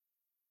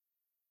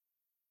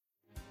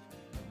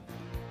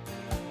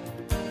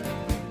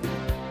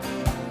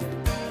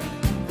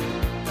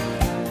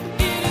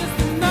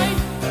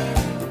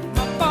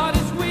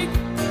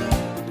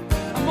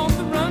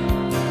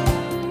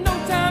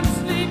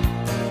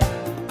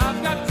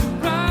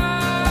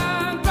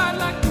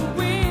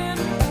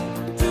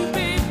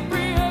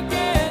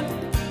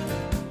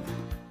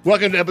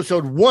Welcome to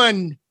episode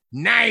one.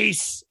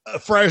 Nice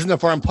Friars on the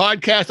Farm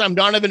podcast. I'm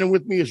Donovan, and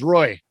with me is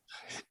Roy.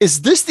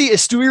 Is this the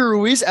Esteury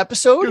Ruiz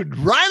episode? Dude,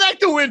 ride like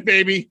the wind,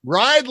 baby.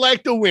 Ride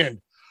like the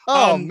wind.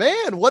 Oh,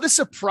 man. What a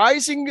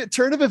surprising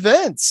turn of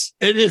events.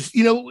 It is,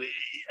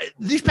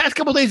 these past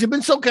couple of days have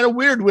been so kind of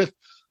weird with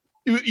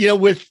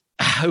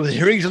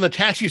hearings on the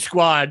Taxi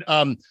Squad.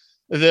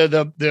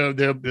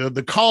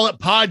 The Call It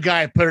Pod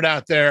guy put it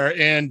out there,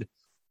 and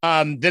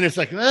then it's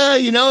like,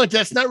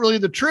 that's not really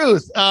the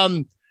truth.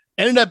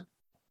 Ended up,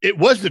 it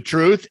was the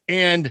truth.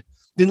 And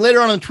then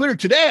later on Twitter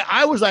today,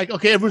 I was like,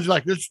 okay, everyone's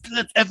like, let's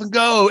effing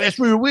go.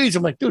 Esteury Ruiz.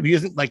 I'm like, dude, he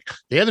isn't like,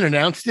 they haven't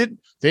announced it.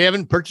 They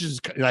haven't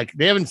purchased, like,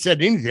 they haven't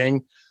said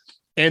anything.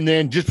 And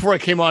then just before I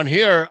came on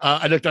here,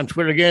 I looked on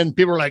Twitter again.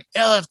 People were like,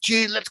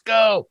 LFG, let's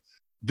go.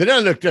 Then I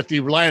looked at the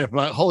lineup. I'm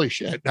like, holy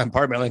shit. I'm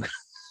part of my language.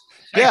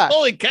 Yeah.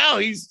 Holy cow.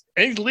 He's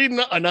leading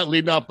up, not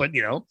leading up, but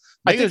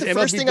I think the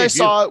first thing I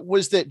saw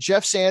was that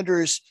Jeff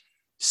Sanders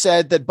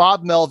said that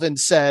Bob Melvin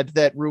said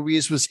that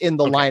Ruiz was in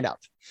the lineup.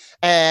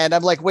 And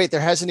I'm like, wait, there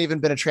hasn't even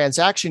been a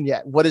transaction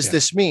yet. What does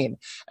this mean?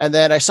 And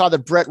then I saw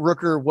that Brett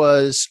Rooker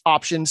was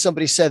optioned.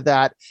 Somebody said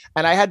that.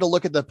 And I had to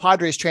look at the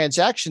Padres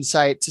transaction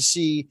site to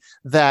see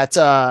that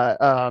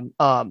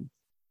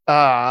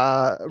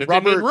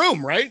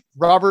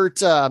Robert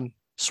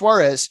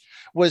Suarez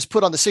was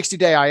put on the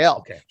 60-day IL.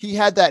 Okay. He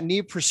had that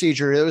knee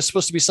procedure. It was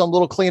supposed to be some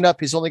little cleanup.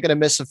 He's only going to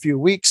miss a few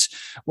weeks.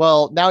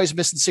 Well, now he's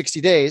missing 60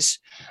 days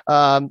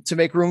to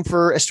make room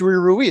for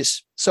Esteury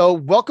Ruiz. So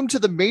welcome to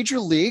the major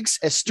leagues,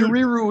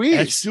 Esteury Ruiz.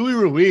 Esteury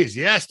Ruiz.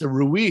 Yes, the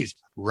Ruiz.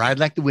 Ride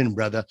like the wind,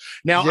 brother.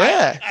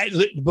 Now,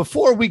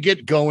 before we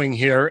get going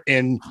here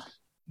and,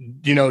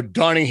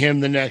 donning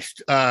him the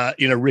next,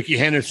 Ricky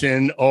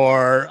Henderson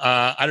or,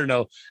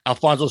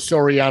 Alfonso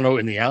Soriano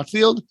in the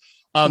outfield,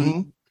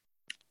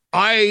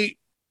 I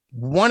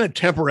want to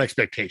temper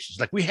expectations.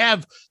 Like, we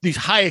have these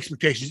high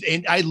expectations,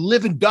 and I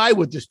live and die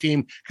with this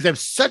team because I have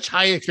such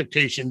high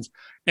expectations.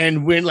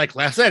 And when, like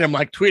last night, I'm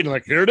like tweeting,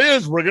 like, here it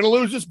is, we're going to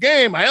lose this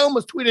game. I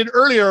almost tweeted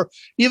earlier,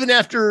 even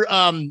after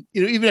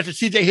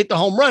CJ hit the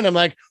home run, I'm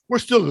like, we're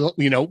still,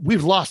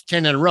 we've lost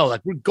 10 in a row.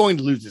 Like, we're going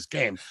to lose this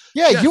game.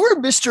 Yeah. You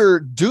were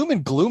Mr. Doom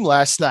and Gloom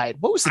last night.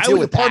 What was the deal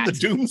with that? I was part of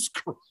the doom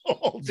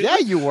scroll. Yeah,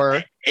 you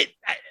were.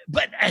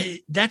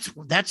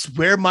 That's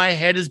where my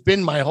head has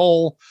been my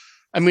whole.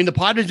 I mean, the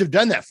Padres have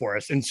done that for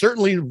us. And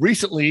certainly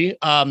recently,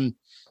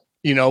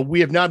 we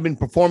have not been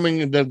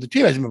performing. The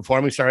team hasn't been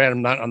performing. Sorry,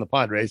 I'm not on the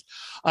Padres.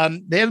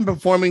 They haven't been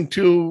performing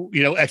to,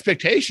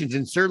 expectations,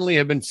 and certainly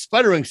have been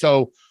sputtering.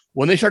 So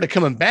when they started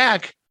coming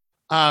back,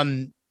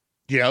 it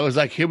was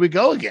like, here we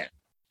go again.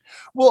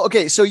 Well,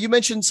 okay. So you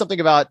mentioned something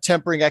about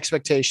tempering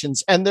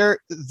expectations, and there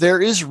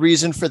is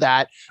reason for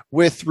that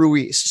with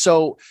Ruiz.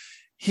 So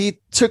he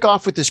took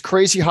off with this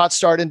crazy hot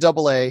start in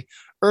AA,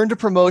 earned a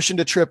promotion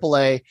to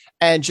AAA,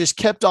 and just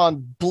kept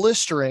on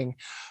blistering.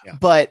 Yeah.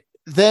 But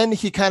then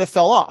he kind of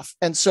fell off.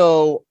 And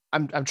so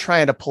I'm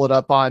trying to pull it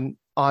up on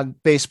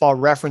Baseball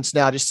Reference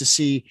now just to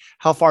see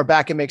how far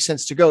back it makes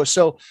sense to go.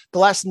 So the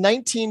last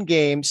 19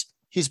 games,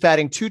 he's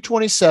batting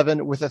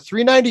 .227 with a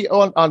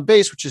 .390 on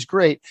base, which is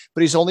great,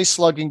 but he's only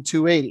slugging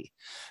 .280.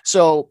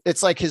 So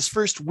it's like his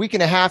first week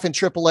and a half in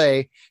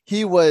AAA,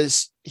 he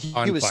was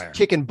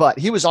kicking butt.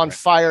 He was on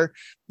fire,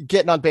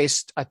 getting on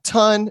base a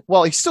ton.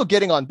 Well, he's still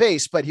getting on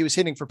base, but he was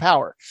hitting for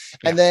power.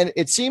 Yeah. And then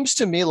it seems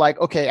to me like,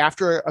 okay,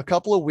 after a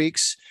couple of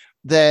weeks,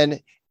 then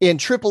in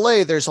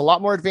AAA, there's a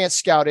lot more advanced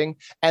scouting,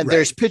 and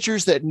there's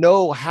pitchers that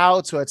know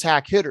how to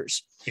attack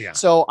hitters. Yeah.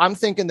 So I'm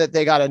thinking that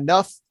they got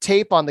enough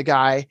tape on the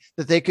guy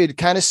that they could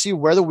kind of see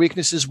where the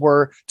weaknesses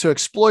were to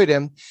exploit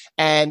him.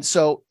 And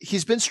so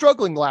he's been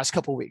struggling the last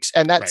couple of weeks.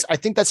 And I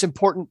think that's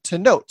important to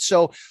note.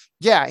 So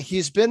yeah,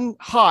 he's been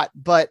hot,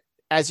 but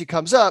as he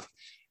comes up,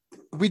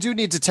 we do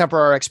need to temper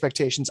our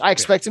expectations. I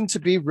expect him to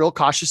be real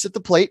cautious at the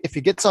plate. If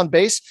he gets on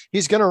base,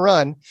 he's going to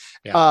run.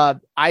 Yeah.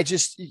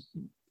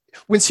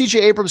 When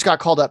CJ Abrams got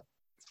called up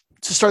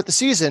to start the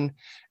season,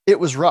 it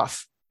was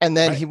rough. And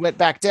then he went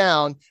back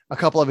down, a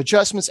couple of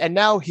adjustments, and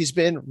now he's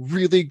been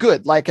really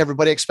good, like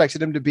everybody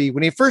expected him to be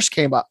when he first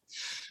came up.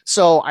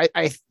 So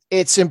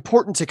it's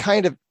important to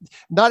kind of,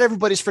 not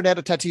everybody's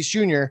Fernando Tatis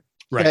Jr.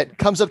 that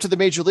comes up to the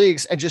major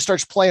leagues and just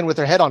starts playing with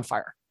their head on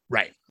fire.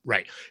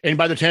 Right. And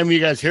by the time you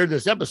guys hear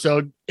this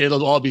episode,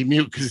 it'll all be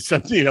mute because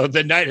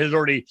the night has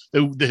already,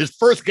 his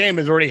first game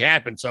has already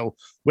happened. So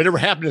whatever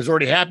happened has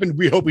already happened.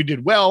 We hope he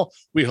did well.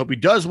 We hope he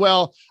does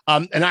well.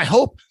 And I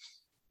hope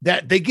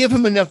that they give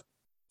him enough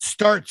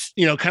starts,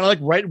 kind of like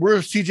right where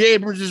CJ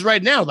Abrams is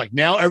right now. Like,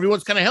 now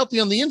everyone's kind of healthy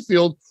on the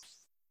infield.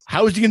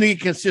 How is he going to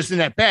get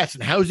consistent at bats?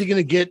 And how is he going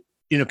to get,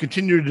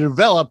 continue to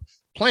develop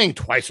playing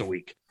twice a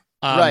week?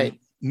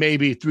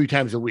 Maybe 3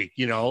 times a week,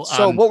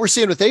 So what we're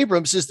seeing with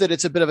Abrams is that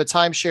it's a bit of a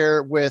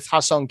timeshare with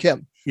Ha-Seong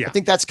Kim. Yeah. I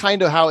think that's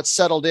kind of how it's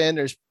settled in.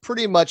 There's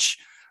pretty much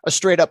a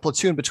straight up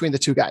platoon between the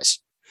two guys.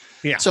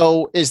 Yeah.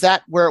 So is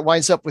that where it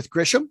winds up with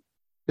Grisham?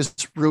 Is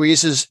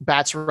Ruiz's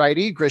bats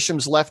righty,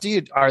 Grisham's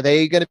lefty? Are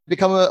they going to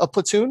become a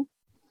platoon?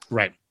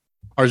 Right.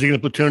 Or is he going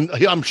to platoon?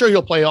 I'm sure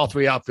he'll play all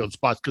 3 outfield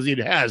spots because he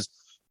has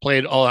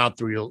played all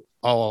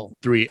all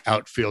 3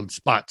 outfield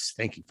spots.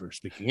 Thank you for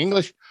speaking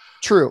English.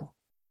 True.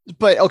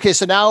 But okay,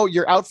 so now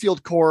your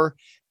outfield core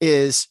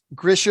is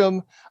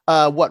Grisham.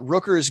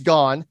 Rooker is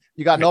gone.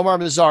 You got Nomar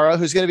Mazara,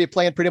 who's going to be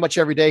playing pretty much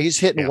every day. He's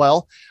hitting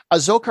well.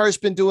 Azokar's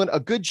been doing a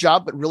good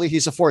job, but really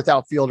he's a 4th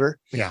outfielder.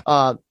 Yeah.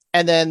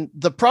 And then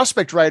the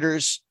prospect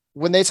writers,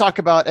 when they talk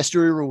about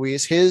Esteury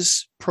Ruiz,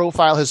 his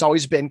profile has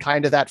always been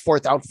kind of that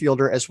 4th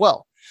outfielder as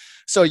well.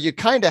 So you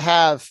kind of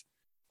have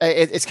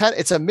it's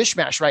a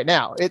mishmash right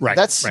now.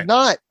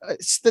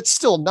 That's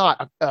still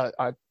not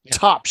a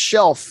top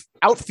shelf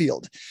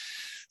outfield.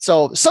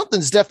 So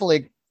something's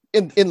definitely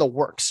in the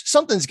works.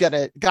 Something's got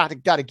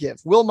to give.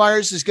 Will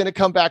Myers is going to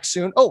come back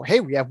soon. Oh, hey,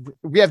 we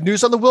have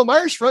news on the Will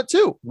Myers front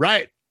too.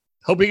 Right.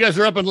 Hope you guys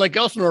are up in Lake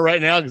Elsinore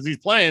right now because he's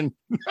playing.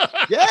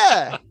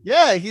 yeah.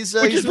 He's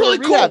really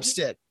rehab cool.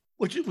 stint,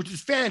 which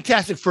is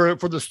fantastic for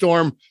the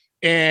Storm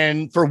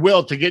and for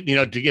Will to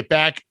get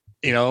back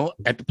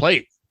at the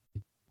plate.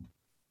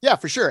 Yeah,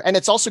 for sure. And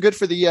it's also good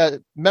for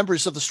the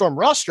members of the Storm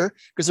roster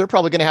because they're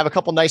probably going to have a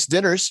couple nice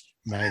dinners.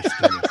 Nice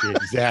dinners,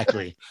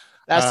 exactly.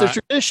 That's their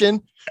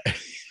tradition.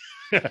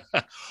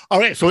 All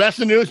right, so that's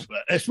the news.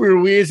 Esteury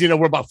Ruiz,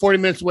 we're about 40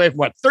 minutes away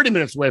from 30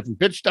 minutes away from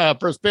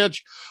first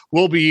pitch.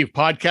 We'll be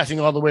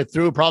podcasting all the way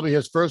through, probably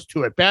his first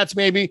 2 at bats,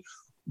 maybe.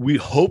 We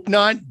hope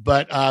not,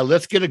 but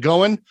let's get it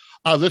going.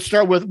 Let's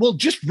start with,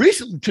 just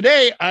recently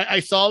today,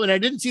 I saw, and I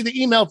didn't see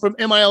the email from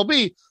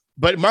MILB,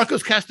 but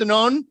Marcos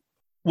Castanon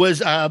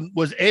was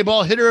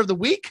A-ball hitter of the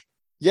week.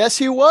 Yes,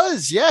 he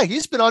was. Yeah,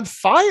 he's been on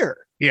fire.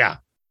 Yeah.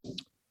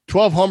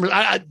 12 homers.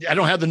 I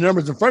don't have the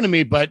numbers in front of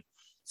me, but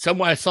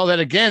somewhere I saw that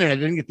again and I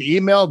didn't get the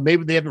email.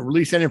 Maybe they haven't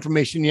released that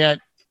information yet.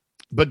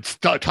 But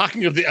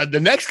talking of the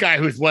next guy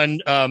who's won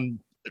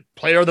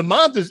Player of the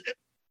Month is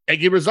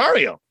Eggy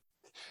Rosario.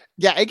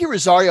 Yeah, Eggy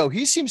Rosario,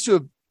 he seems to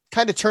have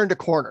kind of turned a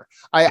corner.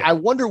 I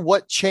wonder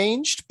what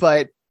changed,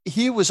 but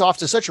he was off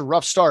to such a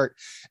rough start.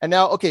 And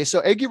now, okay,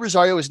 so Eggy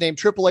Rosario is named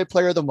AAA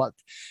Player of the Month.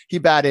 He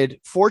batted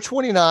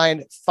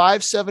 .429,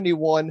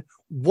 .571,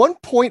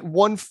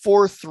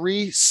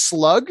 1.143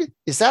 slug.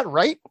 Is that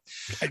right?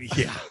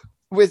 Yeah.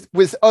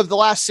 With of the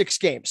last 6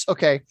 games.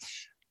 Okay.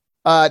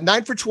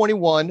 9 for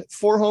 21,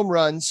 4 home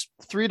runs,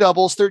 3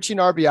 doubles, 13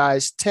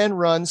 RBIs, 10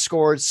 runs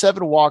scored,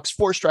 7 walks,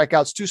 4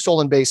 strikeouts, 2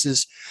 stolen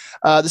bases.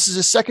 This is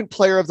a second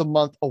Player of the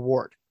Month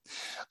award.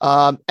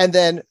 And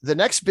then the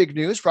next big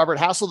news, Robert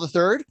Hassel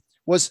III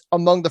was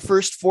among the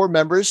first 4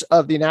 members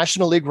of the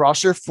National League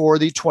roster for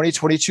the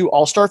 2022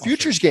 All-Star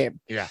Futures game.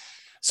 Yeah.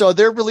 So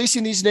they're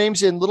releasing these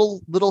names in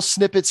little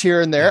snippets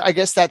here and there. I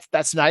guess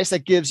that's nice.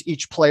 That gives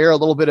each player a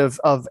little bit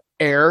of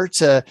air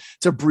to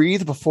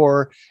breathe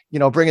before,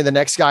 bringing the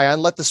next guy on.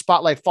 Let the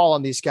spotlight fall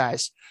on these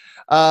guys.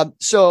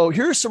 So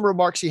here's some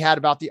remarks he had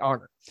about the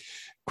honor.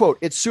 Quote,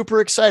 "It's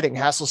super exciting,"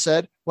 Hassel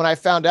said. "When I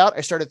found out,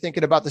 I started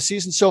thinking about the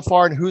season so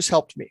far and who's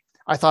helped me.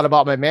 I thought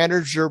about my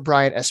manager,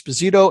 Brian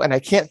Esposito, and I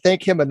can't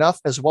thank him enough,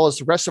 as well as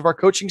the rest of our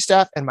coaching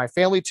staff and my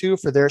family too,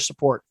 for their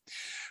support.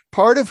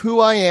 Part of who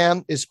I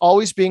am is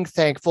always being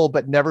thankful,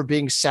 but never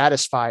being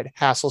satisfied,"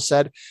 Hassel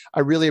said.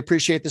 "I really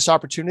appreciate this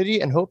opportunity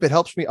and hope it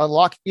helps me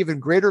unlock even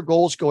greater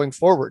goals going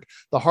forward.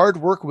 The hard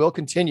work will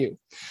continue.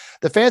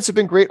 The fans have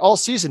been great all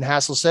season,"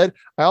 Hassel said.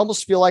 "I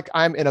almost feel like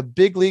I'm in a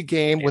big league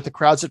game with the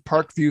crowds at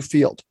Parkview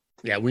Field."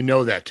 Yeah, we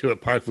know that too at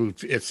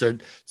Parkview. It's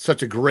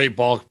such a great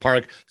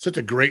ballpark, such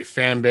a great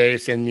fan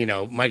base. And,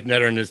 Mike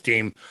Netter and his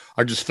team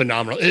are just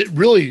phenomenal. It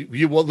really,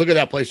 you will look at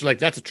that place. You're like,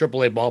 that's a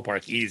AAA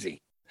ballpark.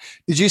 Easy.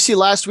 Did you see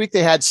last week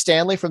they had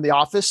Stanley from The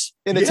Office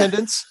in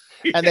attendance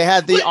and they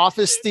had the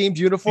Office themed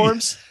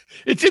uniforms?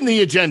 It's in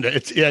the agenda.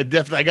 It's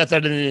definitely. I got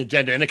that in the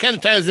agenda, and it kind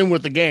of ties in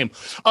with the game.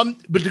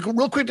 But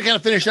real quick to kind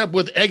of finish up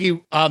with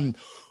Eggy,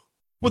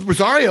 with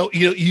Rosario,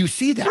 you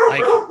see that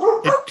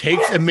like it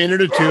takes a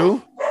minute or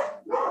two.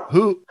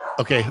 Who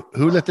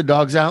let the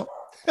dogs out?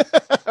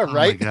 Right? Oh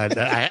my God,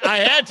 I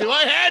had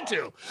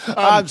to.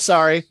 I'm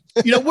sorry.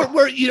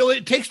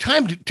 It takes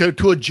time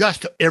to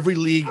adjust to every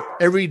league,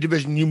 every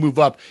division you move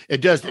up.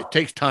 It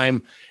takes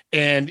time.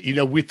 And,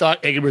 we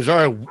thought Eggy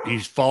Rosario,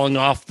 he's falling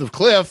off the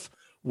cliff.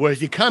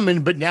 Where's he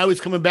coming? But now he's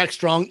coming back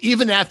strong,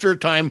 even after a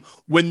time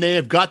when they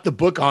have got the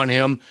book on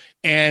him.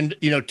 And,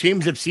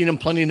 teams have seen him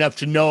plenty enough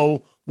to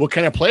know what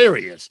kind of player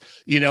he is,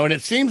 and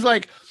it seems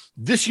like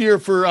this year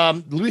for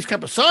Luis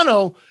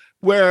Campusano,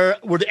 where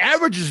the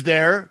average is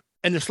there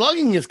and the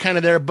slugging is kind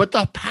of there, but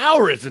the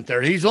power isn't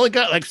there. He's only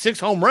got like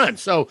 6 home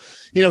runs. So,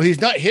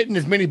 he's not hitting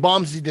as many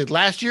bombs as he did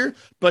last year,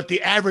 but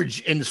the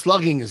average and the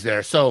slugging is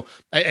there. So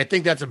I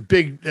think that's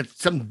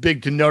something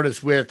big to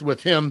notice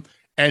with him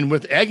and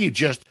with Eggy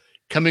just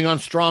coming on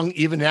strong,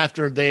 even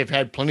after they've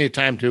had plenty of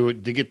time to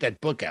get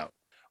that book out.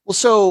 Well,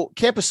 so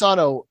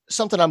Campusano,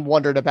 something I'm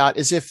wondering about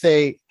is if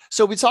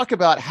So we talk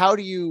about how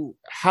do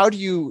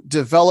you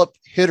develop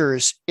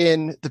hitters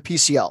in the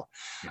PCL,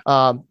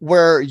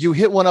 where you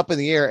hit one up in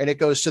the air and it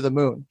goes to the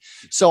moon.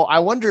 So I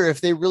wonder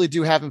if they really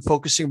do have him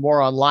focusing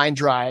more on line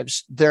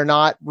drives. They're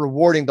not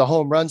rewarding the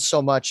home runs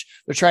so much.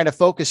 They're trying to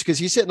focus because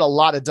he's hitting a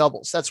lot of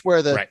doubles. That's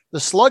where the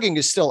slugging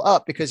is still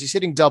up because he's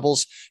hitting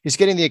doubles. He's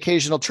getting the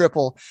occasional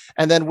triple.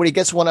 And then when he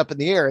gets one up in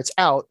the air, it's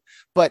out,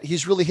 but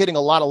he's really hitting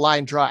a lot of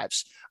line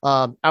drives.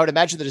 I would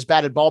imagine that his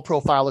batted ball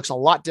profile looks a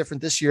lot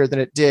different this year than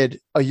it did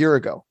a year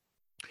ago.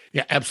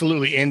 Yeah,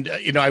 absolutely. And,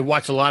 I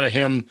watched a lot of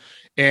him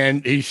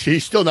and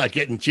he's still not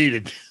getting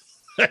cheated.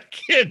 that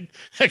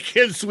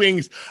kid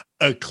swings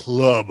a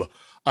club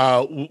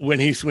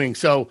when he swings.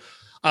 So,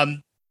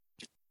 and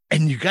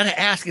you got to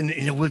ask,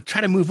 and we'll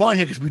try to move on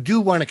here because we do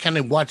want to kind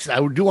of watch.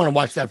 I do want to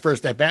watch that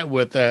first at bat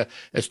with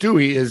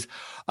Stewie. Is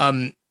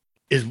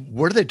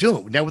what are they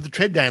doing now with the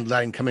trade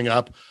deadline coming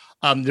up?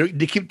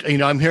 They keep,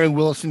 I'm hearing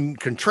Willson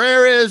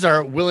Contreras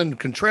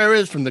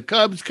from the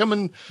Cubs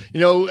coming,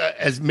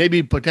 as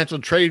maybe potential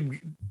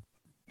trade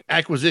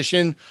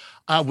acquisition.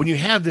 When you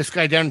have this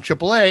guy down in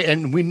AAA,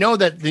 and we know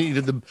that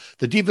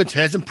the defense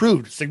has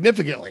improved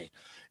significantly,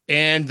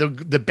 and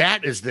the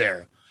bat is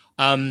there.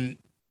 We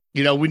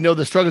know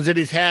the struggles that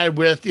he's had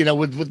with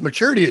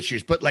maturity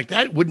issues, but like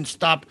that wouldn't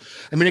stop.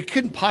 I mean, it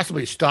couldn't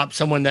possibly stop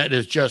someone that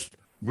is just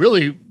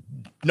really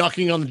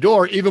knocking on the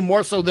door, even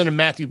more so than a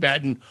Matthew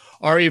Batten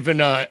or even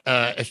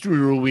Esteury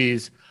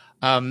Ruiz,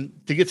 to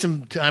get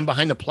some time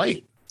behind the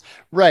plate.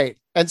 Right.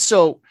 And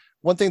so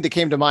one thing that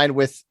came to mind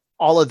with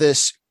all of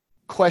this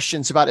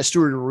questions about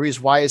Esteury Ruiz,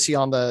 why is he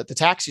on the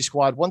taxi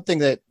squad? One thing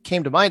that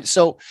came to mind.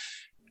 So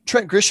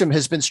Trent Grisham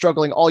has been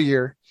struggling all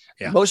year.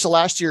 Yeah. Most of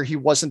last year, he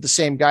wasn't the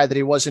same guy that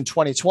he was in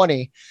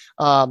 2020.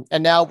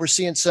 And now we're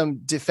seeing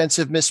some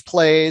defensive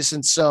misplays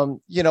and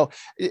some,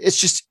 it's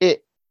just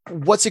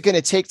what's it going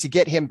to take to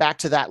get him back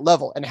to that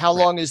level? And how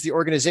long is the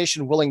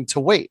organization willing to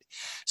wait?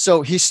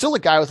 So he's still a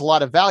guy with a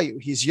lot of value.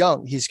 He's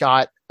young. He's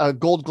got a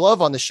Gold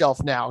Glove on the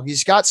shelf now.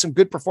 He's got some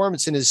good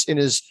performance in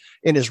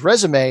his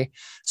resume.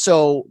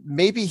 So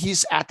maybe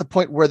he's at the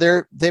point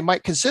where they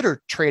might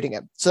consider trading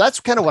him. So that's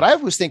kind of what I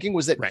was thinking,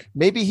 was that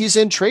maybe he's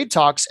in trade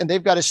talks and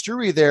they've got a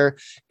Stewie there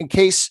in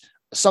case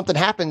something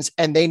happens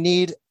and they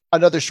need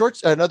another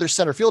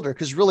center fielder.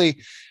 Cause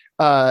really,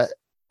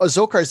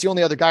 Azocar is the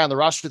only other guy on the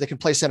roster that can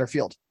play center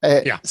field.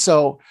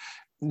 So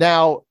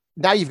now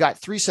you've got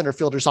 3 center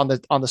fielders on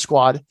the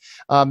squad.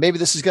 Maybe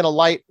this is going to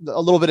light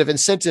a little bit of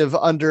incentive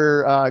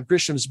under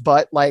Grisham's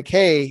butt. Like,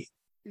 hey,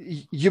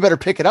 you better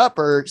pick it up,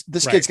 or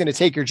this kid's going to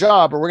take your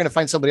job, or we're going to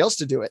find somebody else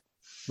to do it.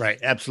 Right.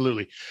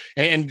 Absolutely.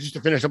 And just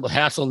to finish up with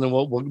Hassel, and then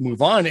we'll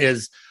move on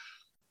is,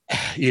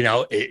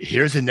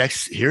 here's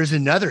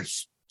another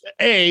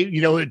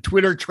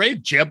Twitter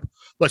trade chip,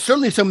 but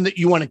certainly someone that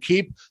you want to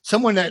keep,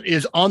 someone that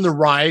is on the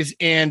rise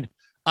and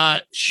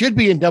should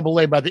be in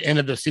Double-A by the end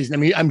of the season. I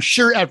mean, I'm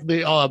sure after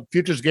the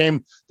Futures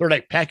game, they're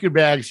like, pack your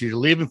bags, you're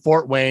leaving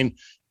Fort Wayne.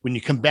 When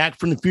you come back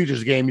from the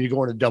Futures game, you're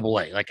going to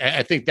Double-A. Like,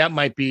 I think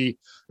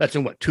that's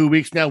in 2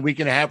 weeks now, week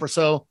and a half or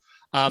so.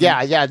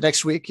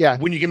 Next week. Yeah.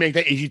 When you can make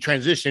that easy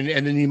transition,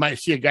 and then you might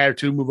see a guy or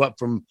two move up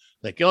from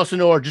like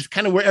Elsinore, or just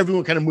kind of where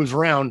everyone kind of moves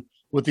around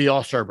with the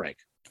All-Star break.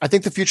 I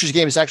think the Futures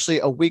game is actually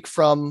a week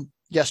from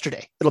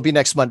yesterday. It'll be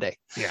next Monday.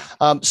 Yeah.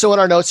 So in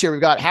our notes here, we've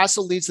got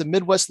Hassel leads the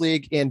Midwest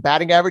League in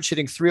batting average,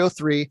 hitting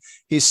 .303.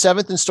 He's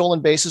 7th in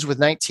stolen bases with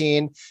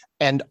 19,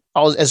 and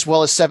as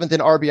well as 7th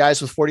in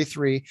RBIs with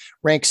 43,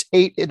 ranks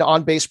 8th in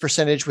on-base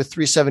percentage with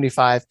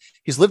 .375.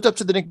 He's lived up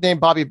to the nickname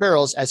Bobby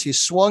Barrels as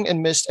he's swung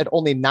and missed at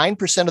only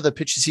 9% of the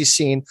pitches he's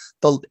seen,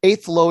 the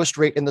 8th lowest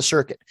rate in the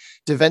circuit.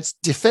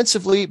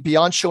 Defensively,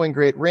 beyond showing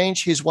great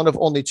range, he's one of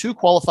only 2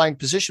 qualifying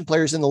position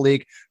players in the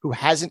league who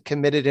hasn't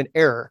committed an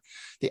error.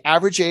 The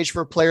average age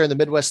for a player in the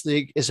Midwest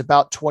League is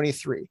about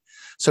 23.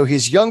 So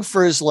he's young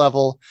for his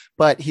level,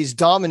 but he's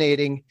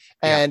dominating.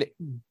 And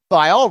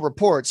by all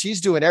reports,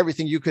 he's doing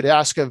everything you could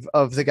ask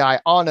of the guy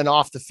on and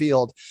off the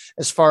field,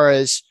 as far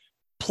as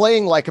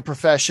playing like a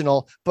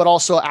professional, but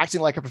also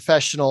acting like a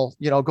professional,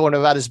 going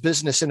about his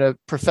business in a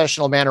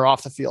professional manner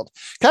off the field.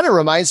 Kind of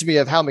reminds me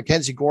of how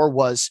Mackenzie Gore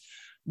was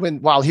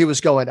while he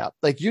was going up.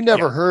 Like, you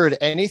never heard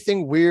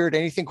anything weird,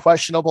 anything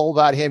questionable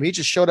about him. He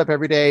just showed up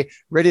every day,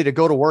 ready to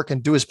go to work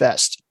and do his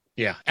best.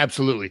 Yeah,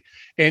 absolutely.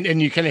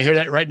 And you kind of hear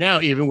that right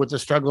now, even with the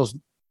struggles,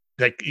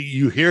 like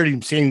you hear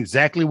him saying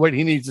exactly what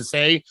he needs to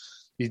say.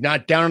 He's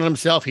not down on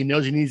himself. He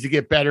knows he needs to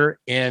get better.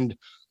 And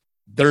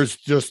there's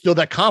still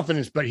that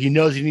confidence, but he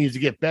knows he needs to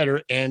get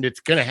better, and it's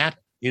going to happen.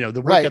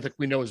 The work ethic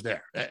we know is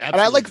there.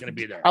 Absolutely, and going to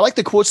be there. I like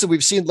the quotes that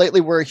we've seen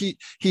lately where he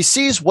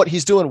sees what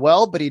he's doing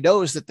well, but he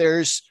knows that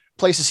there's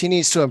places he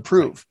needs to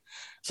improve. Right.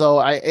 So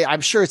I'm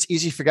sure it's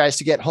easy for guys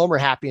to get homer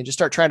happy and just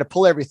start trying to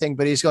pull everything,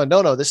 but he's going,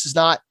 no,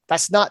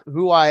 that's not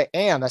who I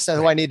am. That's not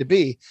who I need to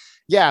be.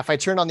 Yeah. If I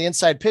turn on the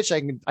inside pitch,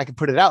 I can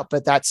put it out,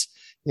 but that's,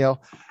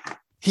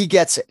 he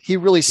gets it. He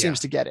really seems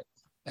to get it.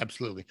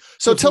 Absolutely.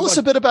 So tell us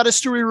a bit about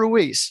Esteury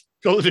Ruiz.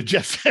 Go to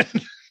Jeff.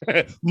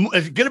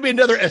 It's going to be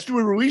another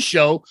Esteury Ruiz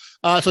show.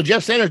 So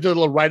Jeff Sanders did a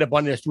little write-up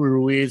on Esteury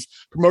Ruiz.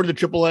 Promoted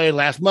to AAA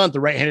last month, the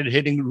right-handed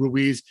hitting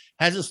Ruiz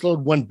hasn't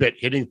slowed one bit,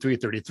 hitting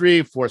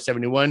 333,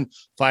 471,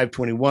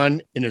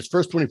 521 in his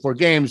first 24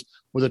 games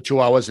with the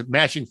Chihuahuas,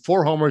 matching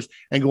 4 homers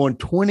and going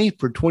 20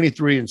 for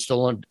 23 in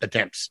stolen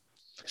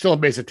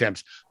base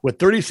attempts, with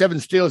 37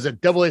 steals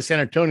at AA San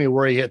Antonio,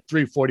 where he hit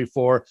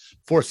 344,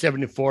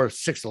 474,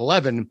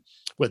 611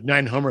 with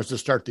 9 homers to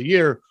start the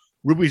year.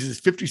 Ruiz is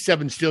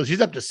 57 steals.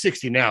 He's up to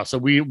 60 now. So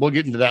we'll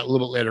get into that a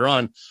little bit later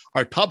on.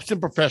 Our tops in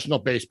professional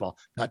baseball,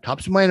 not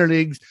tops in minor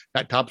leagues,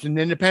 not tops in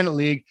the independent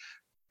league,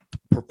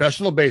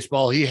 professional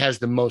baseball. He has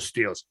the most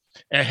steals,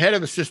 ahead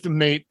of a system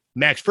mate,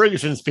 Max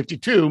Ferguson's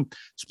 52,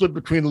 split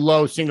between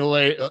low single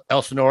A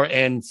Elsinore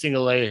and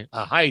single A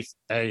high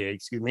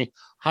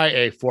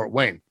A Fort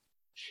Wayne.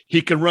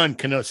 He can run,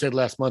 Cano said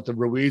last month of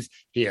Ruiz.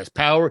 He has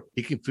power.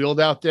 He can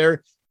field out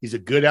there. He's a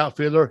good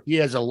outfielder. He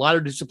has a lot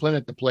of discipline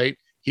at the plate.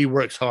 He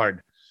works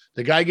hard.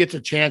 The guy gets a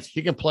chance.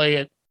 He can play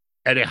it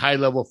at a high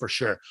level for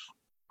sure.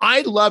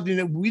 I loved, we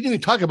didn't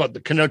even talk about the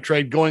Cano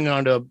trade going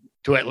on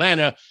to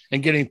Atlanta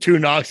and getting 2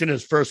 knocks in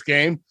his first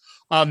game.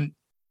 I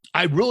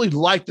really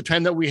liked the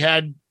time that we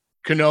had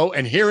Cano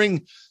and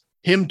hearing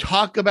him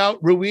talk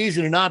about Ruiz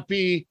and not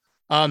be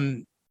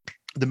the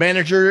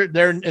manager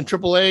there in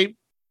AAA.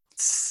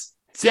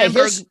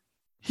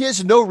 He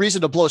has no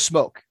reason to blow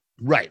smoke.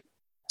 Right.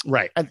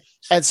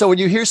 And so when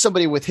you hear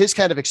somebody with his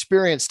kind of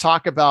experience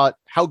talk about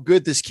how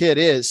good this kid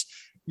is,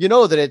 you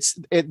know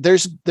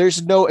that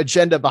there's no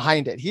agenda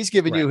behind it. He's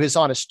giving you his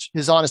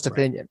honest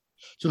opinion.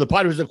 So the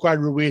Padres acquired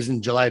Ruiz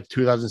in July of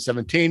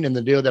 2017 in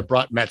the deal that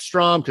brought Matt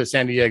Strahm to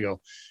San Diego.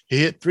 He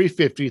hit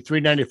 350,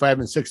 395,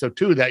 and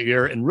 602 that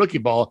year in rookie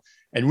ball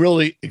and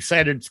really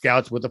excited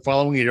scouts with the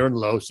following year in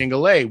low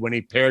single A when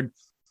he paired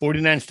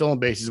 49 stolen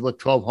bases with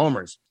 12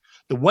 homers.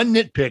 The one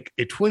nitpick,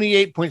 a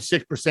 28.6%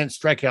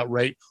 strikeout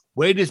rate,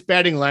 weighed his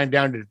batting line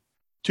down to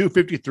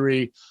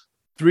 253,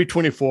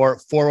 324,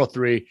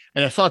 403.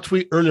 And I saw a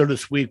tweet earlier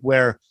this week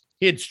where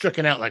he had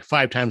stricken out like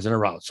 5 times in a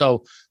row.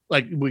 So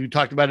like we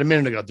talked about a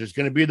minute ago, there's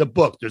going to be the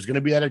book. There's going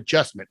to be that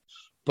adjustment.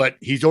 But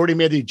he's already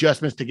made the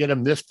adjustments to get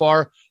him this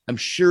far. I'm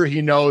sure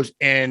he knows,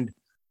 and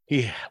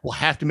he will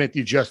have to make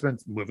the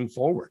adjustments moving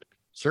forward.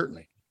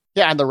 Certainly.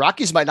 Yeah, and the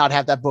Rockies might not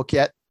have that book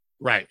yet.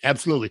 Right,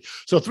 absolutely.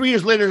 So 3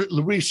 years later,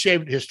 Ruiz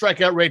shaved his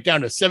strikeout rate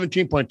down to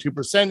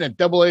 17.2% at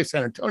AA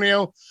San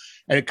Antonio,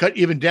 and it cut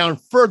even down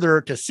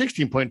further to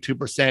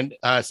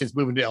 16.2% since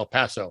moving to El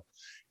Paso.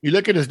 You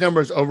look at his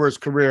numbers over his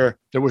career,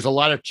 there was a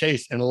lot of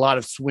chase and a lot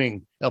of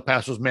swing, El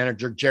Paso's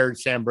manager Jared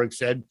Sandberg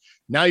said.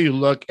 Now you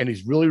look, and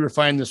he's really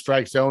refined the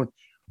strike zone,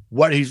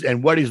 what he's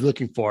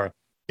looking for.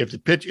 If the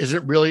pitch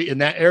isn't really in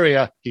that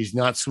area, he's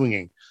not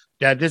swinging.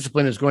 That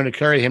discipline is going to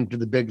carry him to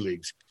the big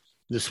leagues.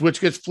 The switch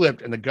gets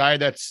flipped, and the guy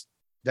that's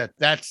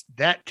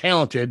that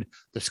talented,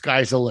 the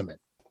sky's the limit.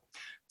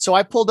 So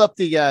I pulled up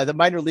the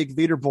minor league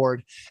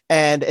leaderboard,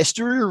 and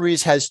Esteury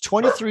Ruiz has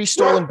 23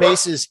 stolen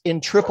bases in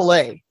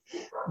AAA,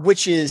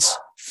 which is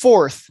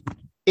 4th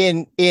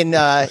in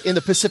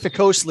the Pacific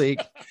Coast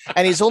League,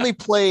 and he's only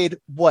played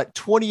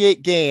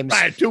 28 games.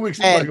 Right, 2 weeks.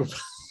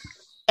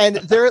 And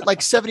they're at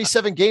like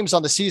 77 games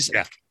on the season.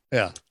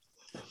 Yeah.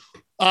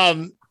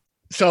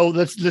 So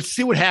let's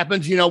see what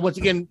happens. Once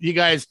again, you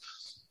guys,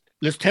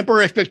 let's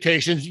temper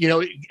expectations,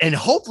 and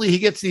hopefully he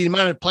gets the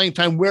amount of playing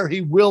time where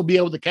he will be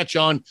able to catch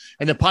on,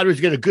 and the Padres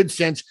get a good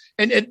sense.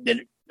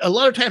 And a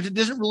lot of times it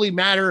doesn't really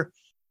matter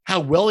how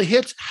well he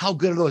hits, how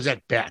good are those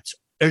at bats.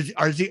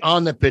 Is he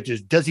on the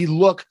pitches? Does he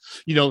look,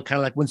 kind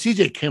of like when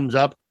CJ comes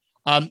up,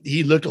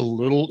 he looked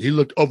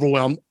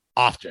overwhelmed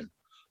often.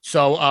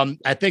 So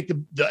I think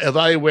the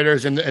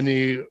evaluators and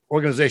the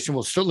organization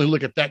will certainly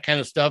look at that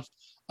kind of stuff,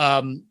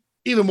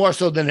 even more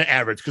so than an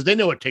average, because they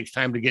know it takes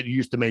time to get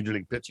used to major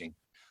league pitching.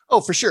 Oh,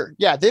 for sure.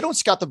 Yeah. They don't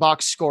scout the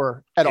box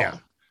score at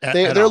all.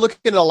 They're looking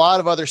at a lot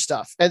of other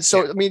stuff. And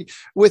so, I mean,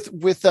 with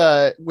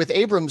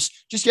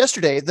Abrams just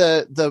yesterday,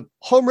 the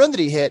home run that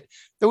he hit,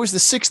 that was the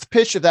 6th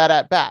pitch of that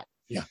at bat.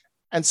 Yeah.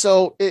 And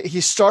so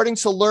he's starting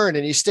to learn,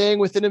 and he's staying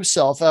within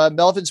himself.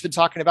 Melvin's been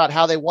talking about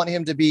how they want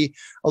him to be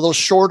a little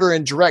shorter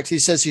and direct. He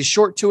says he's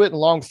short to it and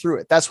long through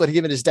it. That's what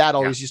him and his dad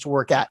always used to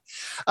work at.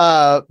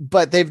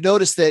 But they've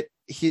noticed that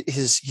he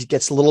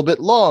gets a little bit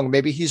long.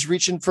 Maybe he's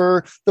reaching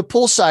for the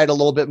pull side a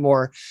little bit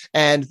more.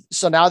 And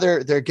so now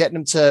they're getting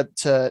him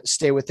to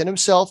stay within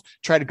himself,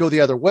 try to go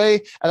the other way.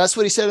 And that's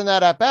what he said in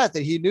that at bat,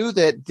 that he knew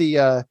that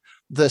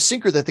the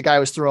sinker that the guy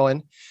was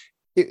throwing,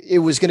 it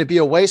was going to be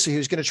away. So he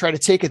was going to try to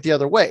take it the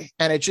other way.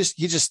 And he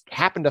just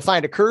happened to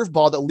find a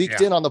curveball that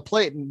leaked in on the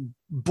plate, and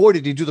boy,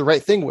 did he do the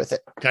right thing with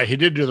it. Okay, he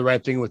did do the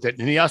right thing with it.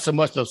 And he also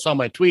must have saw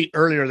my tweet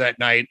earlier that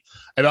night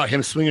about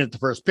him swinging at the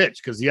first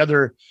pitch, because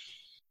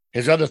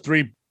his other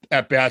 3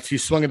 at bats, he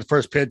swung at the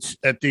first pitch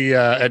at 2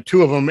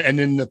 of them. And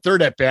then the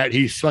 3rd at bat,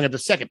 he swung at the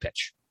 2nd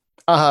pitch.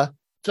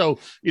 So,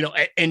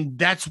 and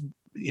that's,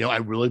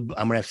 I'm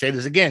going to say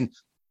this again.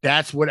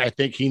 That's what I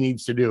think he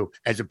needs to do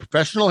as a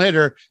professional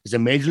hitter, as a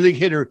major league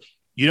hitter.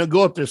 You don't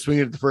go up there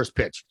swinging at the first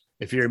pitch.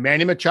 If you're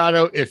Manny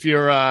Machado, if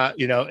you're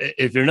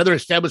if you're another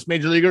established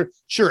major leaguer,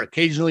 sure,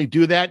 occasionally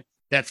do that.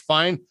 That's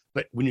fine.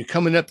 But when you're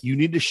coming up, you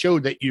need to show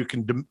that you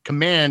can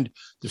command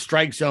the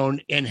strike zone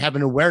and have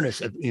an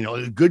awareness of,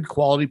 a good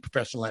quality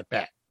professional at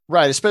bat.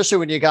 Right. Especially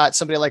when you got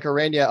somebody like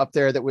Urena up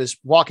there that was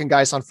walking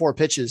guys on 4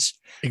 pitches.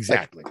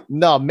 Exactly. Like,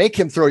 no, make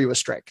him throw you a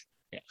strike.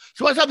 Yeah.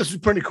 So I thought this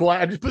was pretty cool.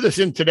 I just put this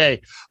in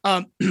today.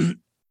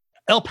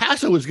 El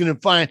Paso is going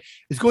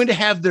to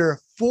have their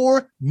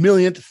 4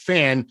 millionth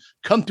fan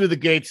come through the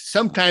gates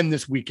sometime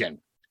this weekend.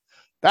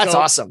 That's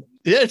awesome.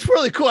 Yeah, it's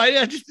really cool.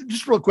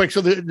 Just real quick.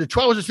 So the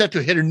Chihuahuas are set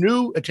to hit a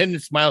new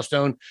attendance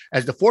milestone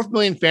as the 4th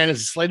million fan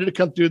is slated to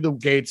come through the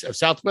gates of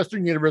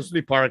Southwestern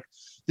University Park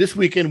this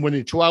weekend when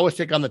the Chihuahuas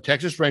take on the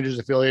Texas Rangers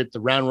affiliate, the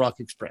Round Rock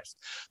Express.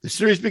 The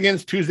series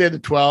begins Tuesday the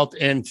 12th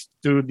and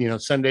through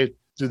Sunday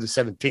through the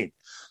 17th.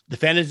 The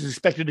fan is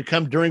expected to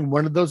come during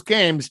one of those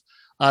games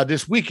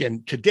this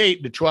weekend. To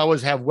date, the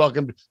Chihuahuas have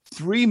welcomed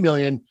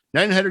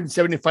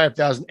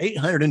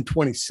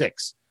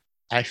 3,975,826.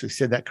 I actually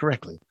said that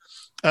correctly.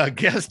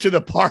 Guests to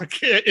the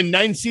park in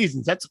 9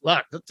 seasons. That's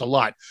a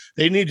lot.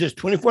 They need just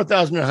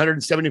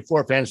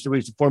 24,174 fans to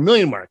reach the 4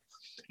 million mark.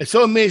 It's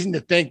so amazing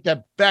to think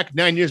that back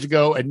 9 years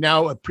ago and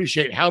now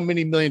appreciate how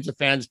many millions of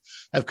fans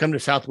have come to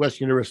Southwest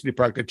University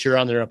Park to cheer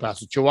on their El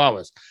Paso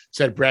Chihuahuas,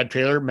 said Brad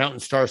Taylor, Mountain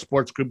Star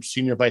Sports Group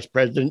Senior Vice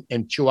President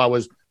and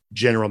Chihuahuas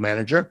General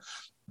Manager.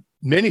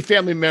 Many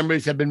family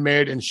memories have been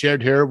made and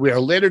shared here. We are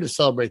later to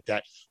celebrate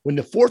that. When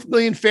the 4th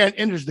million fan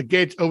enters the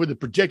gates over the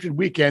projected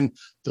weekend,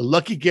 the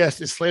lucky guest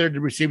is slated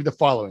to receive the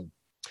following: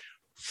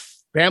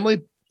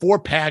 family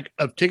 4-pack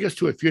of tickets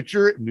to a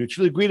future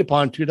mutually agreed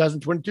upon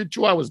 2022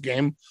 Chihuahuas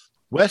game,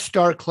 West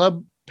Star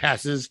Club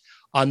passes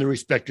on the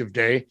respective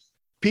day,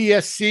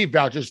 PSC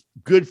vouchers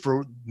good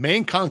for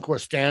main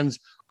concourse stands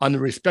on the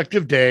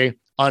respective day,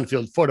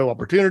 on-field photo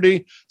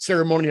opportunity,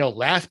 ceremonial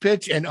last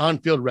pitch, and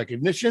on-field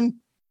recognition.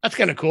 That's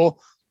kind of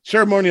cool.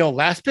 Ceremonial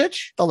last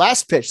pitch. The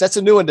last pitch. That's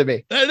a new one to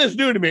me. That is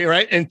new to me,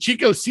 right? And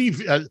Chico seat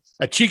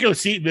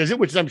visit,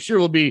 which I'm sure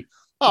will be.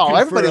 Oh,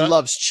 everybody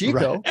loves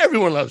Chico. Right?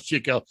 Everyone loves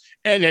Chico.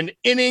 And an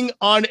inning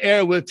on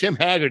air with Tim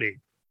Haggerty.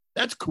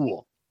 That's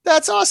cool.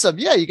 That's awesome.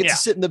 Yeah, you get to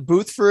sit in the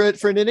booth for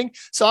an inning.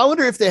 So I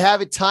wonder if they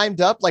have it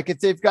timed up, like if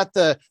they've got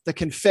the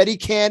confetti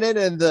cannon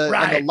and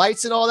the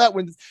lights and all that,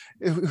 when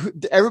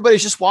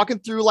everybody's just walking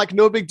through like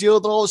no big deal,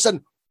 then all of a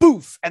sudden,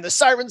 poof, and the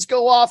sirens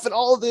go off and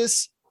all of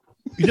this.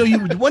 You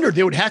would wonder if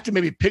they would have to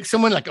maybe pick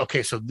someone like,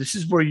 okay, so this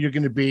is where you're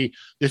going to be.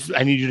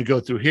 I need you to go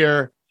through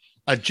here,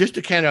 just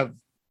to kind of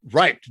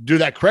do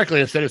that correctly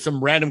instead of some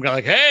random guy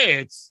like, hey,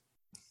 it's.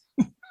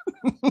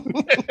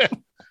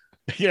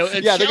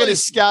 They're going to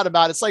scout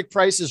about it. It's like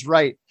Price is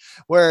Right,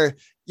 where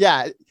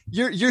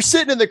you're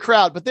sitting in the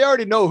crowd, but they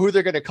already know who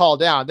they're going to call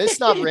down. It's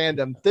not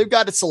random. They've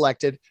got it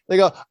selected. They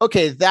go,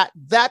 okay,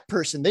 that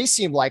person, they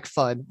seem like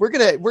fun. We're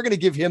gonna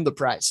give him the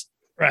prize.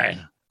 Right.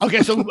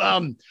 Okay, so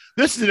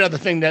this is another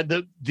thing that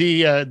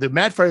the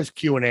Mad Friars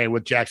Q&A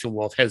with Jackson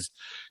Wolf has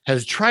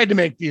tried to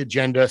make the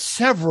agenda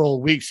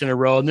several weeks in a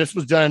row, and this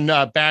was done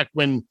back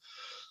months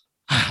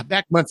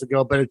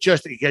ago, but it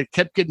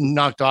kept getting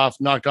knocked off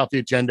the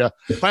agenda.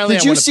 Finally,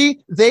 did you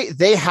see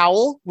they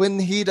howl when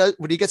he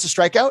gets a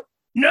strikeout?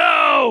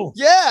 No.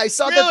 Yeah, I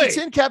saw that. The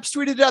Tin Caps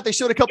tweeted it out. They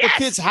showed a couple of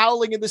kids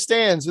howling in the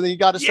stands when he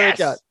got a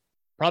strikeout.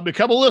 Probably a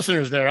couple of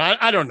listeners there.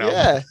 I don't know.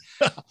 Yeah.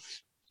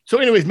 So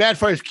anyways, Mad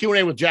Friars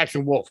Q&A with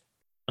Jackson Wolf.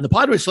 And the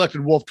Padres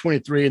selected Wolf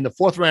 23 in the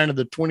 4th round of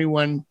the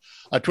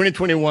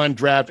 2021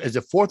 draft as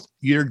a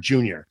 4th-year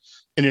junior.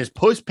 In his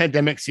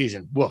post-pandemic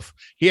season, Wolf,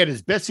 he had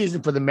his best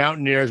season for the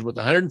Mountaineers with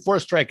 104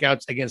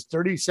 strikeouts against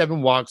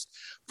 37 walks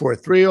for a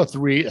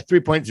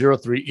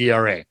 3.03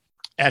 ERA.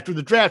 After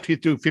the draft, he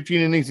threw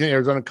 15 innings in the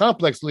Arizona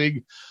Complex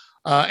League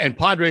and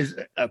Padres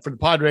for the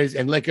Padres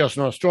and Lake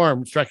Elsinore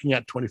Storm, striking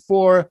out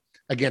 24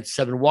 against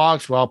 7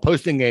 walks while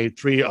posting a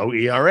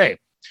 3.0 ERA.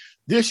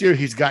 This year,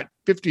 he's got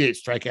 58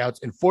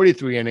 strikeouts in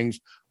 43 innings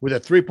with a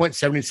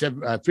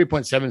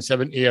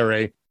 3.77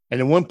 ERA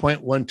and a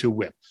 1.12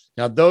 WHIP.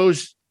 Now,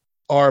 those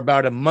are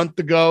about a month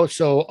ago,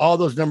 so all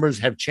those numbers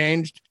have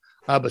changed,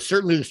 but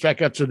certainly the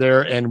strikeouts are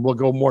there, and we'll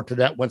go more to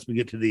that once we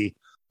get to the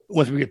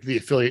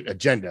affiliate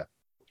agenda.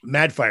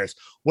 Mad Friars,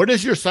 what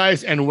is your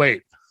size and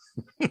weight?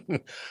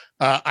 I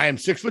am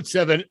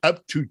 6'7",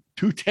 up to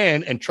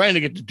 210, and trying to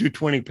get to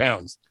 220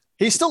 pounds.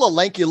 He's still a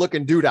lanky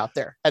looking dude out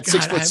there at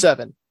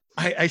 6'7".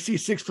 I see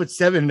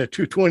 6'7" and a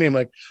 220. I'm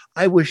like,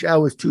 I wish I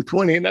was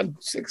 220 and I'm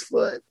 6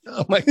 foot.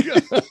 Oh my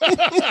God.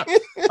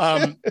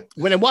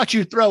 When I watch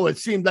you throw, it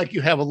seems like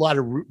you have a lot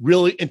of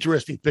really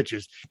interesting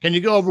pitches. Can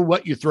you go over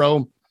what you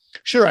throw?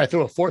 Sure. I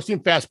throw a 4-seam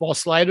fastball,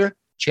 slider,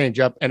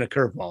 changeup, and a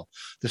curveball.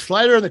 The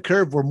slider and the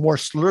curve were more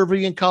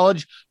slurvy in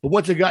college, but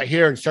once I got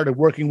here and started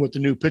working with the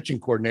new pitching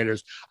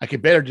coordinators, I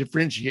could better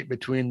differentiate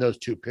between those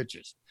two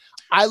pitches.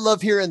 I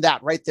love hearing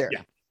that right there.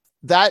 Yeah.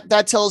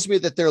 That tells me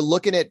that they're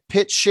looking at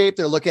pitch shape,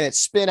 they're looking at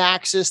spin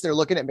axis, they're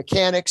looking at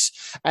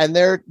mechanics, and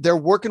they're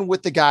working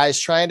with the guys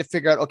trying to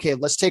figure out, okay,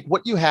 let's take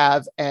what you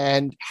have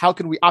and how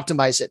can we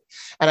optimize it?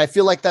 And I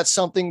feel like that's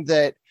something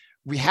that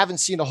we haven't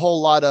seen a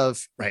whole lot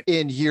of Right.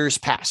 in years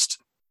past.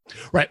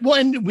 Right. Well,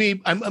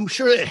 and I'm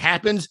sure it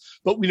happens,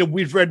 but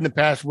we've read in the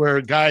past where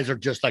guys are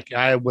just like,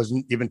 I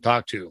wasn't even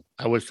talked to.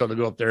 I was told to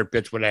go up there and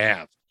pitch what I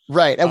have.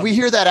 Right. And we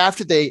hear that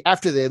after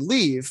they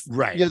leave.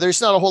 Right. You know,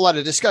 there's not a whole lot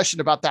of discussion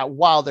about that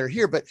while they're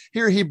here, but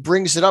here he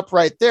brings it up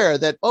right there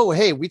that, oh,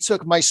 hey, we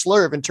took my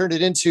slurve and turned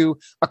it into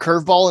a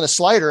curveball and a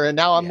slider, and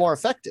now I'm more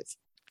effective.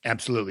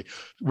 Absolutely.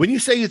 When you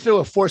say you throw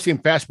a four-seam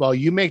fastball,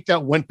 you make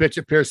that one pitch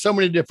appear so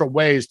many different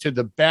ways to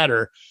the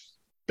batter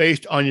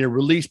based on your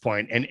release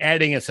point and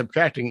adding and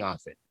subtracting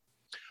off it.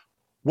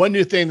 One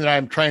new thing that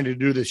I'm trying to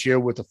do this year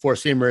with the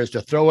four-seamer is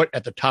to throw it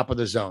at the top of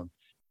the zone.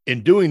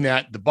 In doing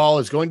that, the ball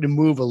is going to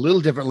move a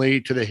little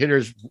differently to the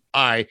hitter's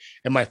eye,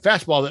 and my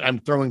fastball that I'm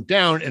throwing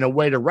down in a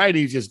way to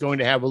righties is going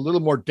to have a little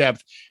more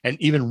depth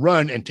and even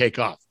run and take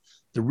off.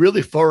 That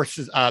really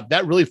forces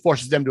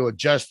them to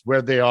adjust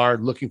where they are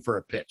looking for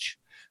a pitch.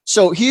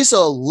 So he's a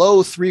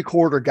low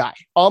 3/4 guy,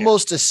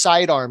 almost a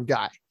sidearm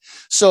guy.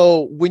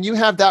 So when you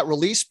have that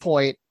release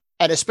point,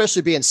 and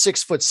especially being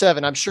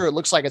 6'7", I'm sure it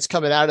looks like it's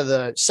coming out of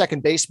the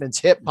second baseman's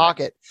hip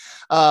pocket.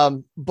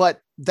 But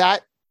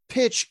that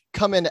pitch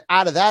coming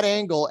out of that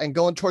angle and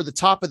going toward the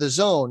top of the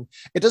zone,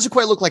 it doesn't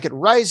quite look like it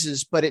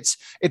rises, but it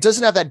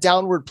doesn't have that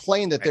downward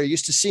plane that they're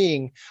used to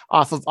seeing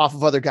off of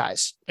other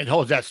guys. It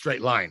holds that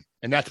straight line,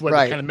 and that's what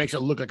kind of makes it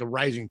look like a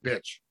rising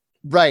pitch.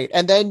 Right.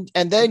 And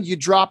then you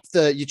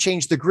you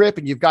change the grip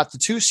and you've got the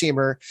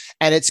two-seamer,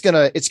 and it's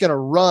gonna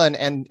run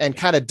and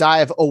kind of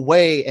dive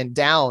away and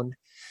down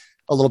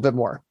a little bit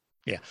more.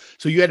 Yeah.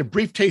 So you had a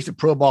brief taste of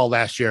pro ball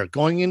last year.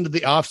 Going into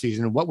the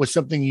offseason, what was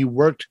something you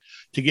worked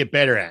to get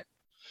better at?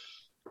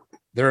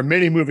 There are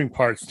many moving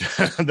parts.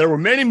 There were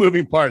many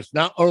moving parts,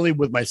 not only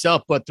with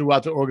myself, but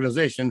throughout the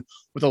organization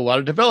with a lot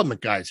of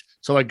development guys.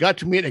 So I got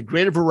to meet a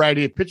greater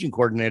variety of pitching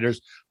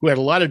coordinators who had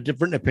a lot of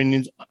different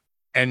opinions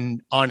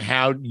and on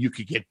how you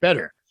could get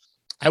better.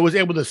 I was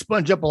able to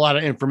sponge up a lot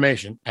of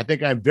information. I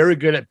think I'm very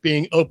good at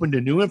being open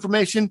to new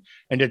information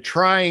and to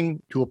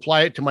trying to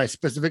apply it to my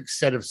specific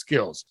set of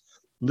skills.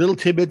 Little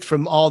tidbits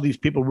from all these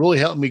people really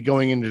helped me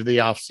going into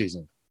the off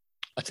season.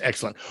 That's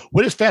excellent.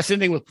 What is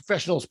fascinating with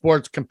professional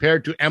sports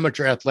compared to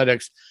amateur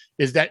athletics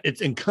is that it's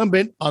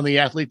incumbent on the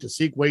athlete to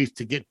seek ways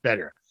to get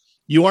better.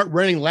 You aren't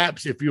running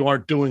laps if you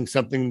aren't doing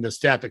something the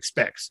staff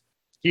expects.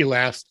 He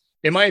laughs.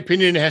 In my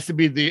opinion, it has to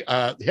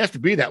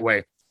be that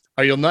way,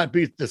 or you'll not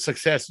be the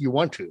success you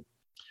want to.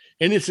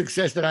 Any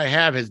success that I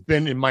have has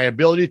been in my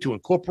ability to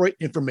incorporate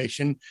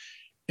information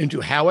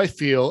into how I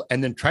feel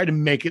and then try to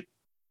make it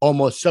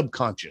almost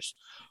subconscious.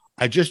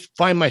 I just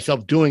find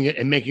myself doing it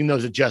and making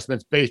those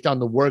adjustments based on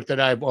the work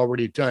that I've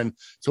already done.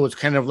 So it's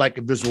kind of like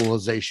a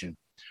visualization.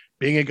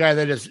 Being a guy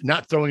that is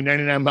not throwing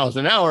 99 miles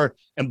an hour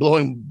and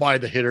blowing by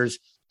the hitters,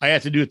 I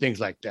have to do things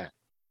like that.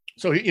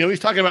 So,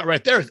 he's talking about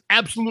right there is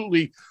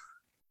absolutely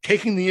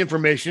taking the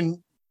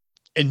information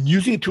and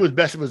using it to his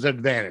best of his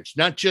advantage,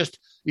 not just,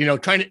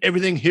 trying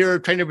everything here,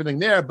 trying everything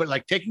there, but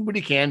like taking what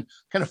he can,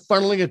 kind of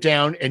funneling it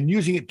down and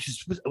using it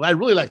to, I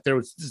really like there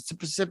was a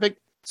specific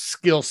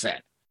skill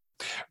set.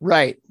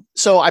 Right.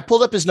 So I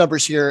pulled up his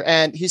numbers here,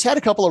 and he's had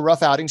a couple of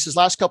rough outings. His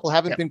last couple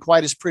haven't been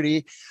quite as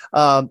pretty.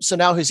 So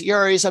now his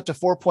ERA is up to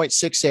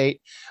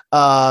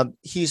 4.68.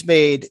 He's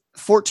made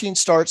 14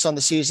 starts on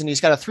the season.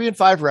 He's got a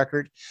 3-5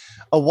 record,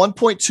 a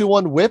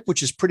 1.21 whip,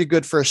 which is pretty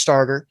good for a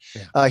starter.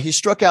 Yeah. He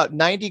struck out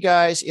 90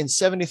 guys in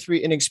 73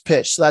 innings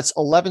pitched. So that's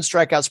 11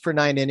 strikeouts per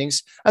 9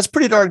 innings. That's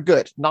pretty darn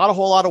good. Not a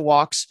whole lot of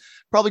walks,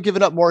 probably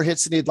giving up more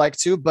hits than he'd like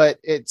to, but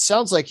it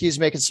sounds like he's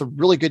making some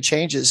really good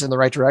changes in the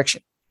right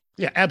direction.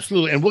 Yeah,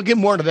 absolutely. And we'll get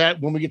more to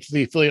that when we get to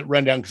the affiliate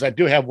rundown, because I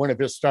do have one of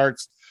his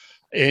starts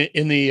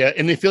in the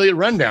affiliate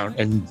rundown.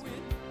 And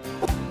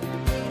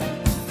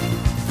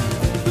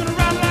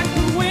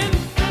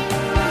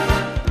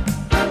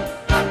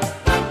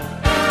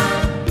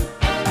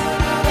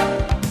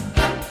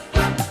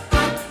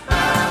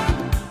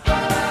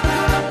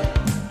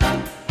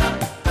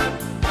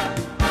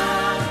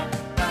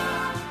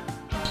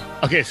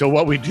okay, so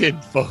what we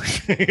did,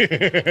 folks,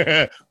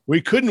 we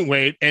couldn't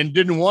wait and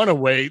didn't want to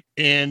wait,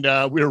 and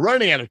we were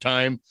running out of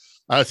time.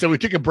 So we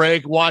took a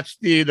break,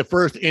 watched the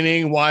first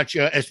inning, watch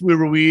Esteury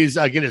Ruiz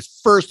get his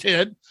first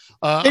hit.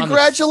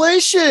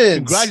 Congratulations.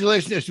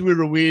 Congratulations, Esteury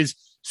Ruiz.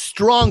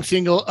 Strong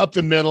single up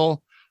the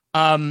middle.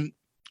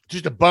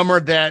 Just a bummer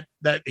that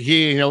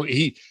he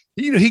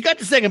got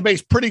to second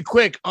base pretty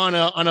quick on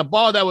a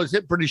ball that was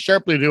hit pretty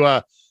sharply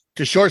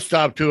to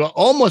shortstop to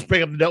almost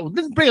break up the double.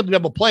 Didn't break up the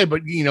double play,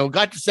 but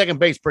got to second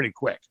base pretty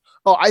quick.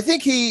 Oh, I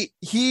think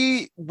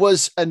he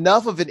was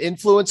enough of an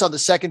influence on the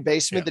second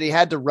baseman that he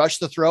had to rush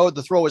the throw.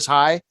 The throw was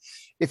high.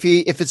 If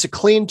it's a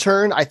clean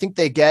turn, I think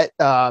they get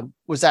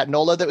was that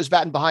Nola that was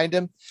batting behind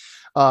him?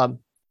 Nola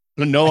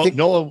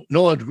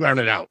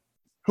grounded out.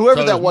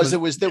 Whoever that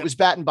was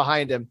batting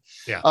behind him.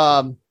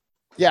 Yeah.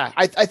 Yeah,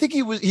 I think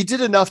he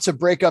did enough to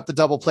break up the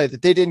double play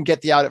that they didn't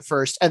get the out at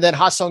first, and then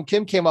Ha-Seong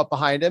Kim came up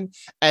behind him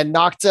and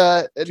knocked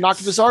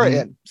Mazara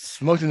in.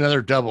 Smoked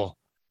another double.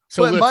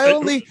 So but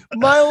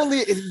my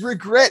only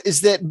regret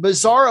is that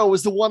Mazzaro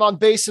was the one on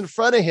base in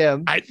front of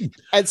him,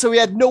 and so he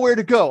had nowhere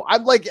to go.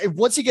 I'm like,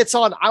 once he gets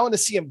on, I want to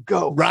see him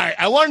go. Right.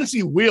 I want to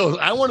see wheels.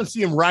 I want to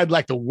see him ride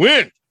like the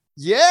wind.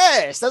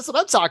 Yes, that's what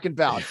I'm talking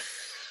about.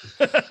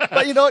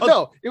 But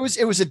no, it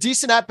was a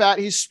decent at bat.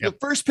 The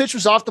first pitch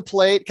was off the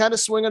plate, kind of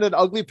swinging an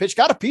ugly pitch,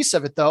 got a piece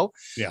of it though,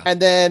 and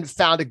then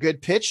found a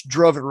good pitch,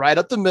 drove it right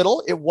up the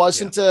middle. It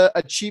wasn't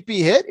a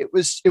cheapy hit. It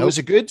was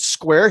a good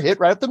square hit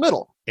right up the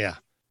middle. Yeah.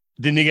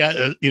 Then you got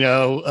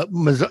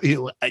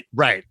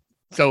right.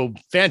 So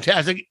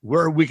fantastic.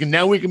 We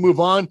can move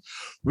on.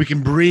 We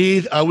can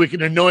breathe. We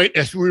can anoint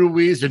Esteury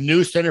Ruiz, the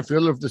new center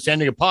fielder of the San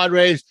Diego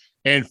Padres.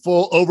 And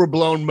full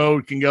overblown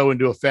mode can go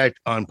into effect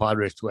on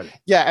Padres Twitter.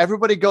 Yeah,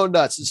 everybody go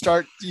nuts and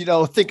start,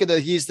 thinking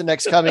that he's the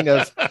next coming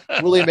of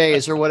Willie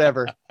Mays or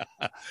whatever.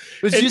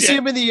 Did you see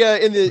him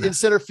in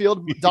center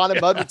field? Don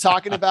and Bud were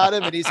talking about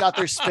him, and he's out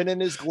there spinning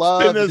his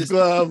glove.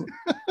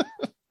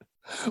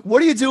 What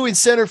do you do in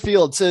center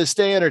field to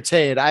stay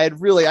entertained? I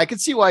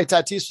could see why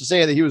Tatis was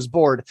saying that he was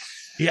bored.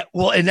 Yeah,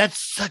 well, and that's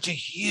such a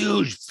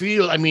huge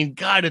field. I mean,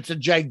 God, it's a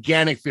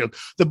gigantic field.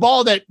 The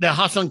ball that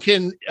Ha-Seong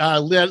Kim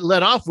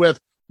led off with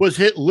was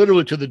hit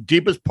literally to the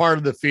deepest part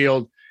of the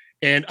field.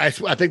 And I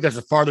think that's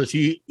the farthest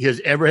he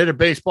has ever hit a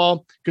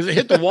baseball, because it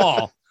hit the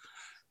wall,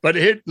 but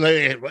it hit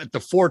at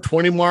the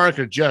 420 mark,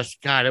 or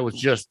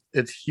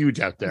it's huge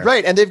out there.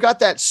 Right. And they've got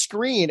that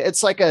screen.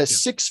 It's like a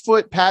 6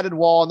 foot padded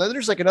wall. And then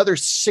there's like another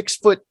 6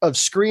 foot of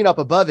screen up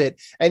above it.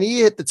 And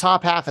he hit the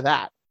top half of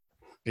that.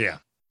 Yeah.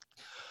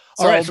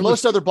 So, all right, so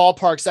most other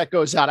ballparks that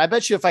goes out. I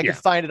bet you if I could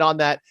find it on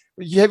that.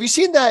 Have you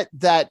seen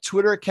that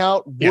Twitter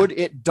account? Would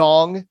it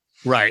dong?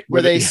 Right.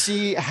 Where they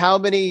see how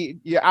many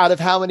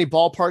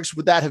ballparks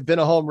would that have been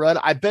a home run.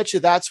 I bet you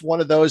that's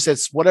one of those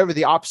that's whatever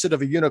the opposite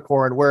of a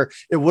unicorn, where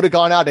it would have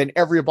gone out in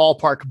every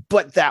ballpark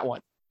but that one.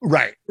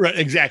 Right.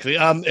 Exactly.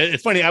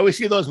 It's funny. I always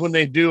see those when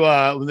they do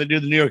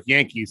the New York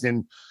Yankees,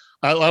 and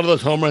a lot of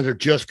those home runs are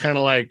just kind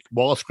of like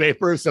ball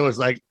scrapers. So it's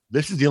like,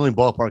 this is the only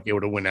ballpark they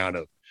would have went out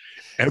of.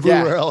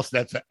 Everywhere else,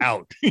 that's an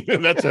out.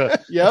 That's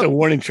a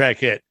warning track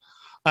hit.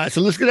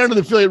 So let's get down to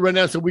the affiliate right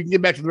now so we can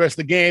get back to the rest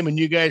of the game, and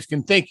you guys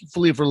can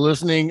thankfully for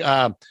listening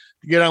to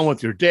get on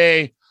with your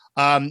day.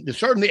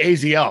 Starting the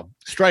AZL,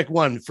 strike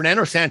one.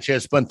 Fernando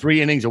Sanchez spun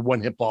 3 innings of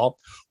 1 hit ball,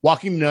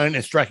 walking none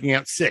and striking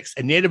out 6.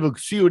 A native of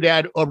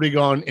Ciudad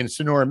Obregón in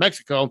Sonora,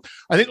 Mexico.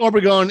 I think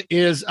Obregón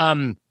is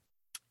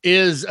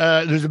there's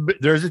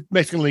a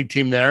Mexican league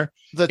team there.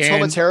 The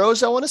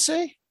Tomateros, I want to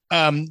say.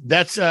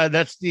 That's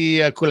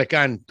the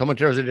Culiacán.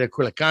 Tomateros de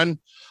Culiacán.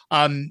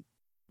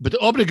 But the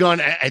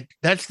Obregón,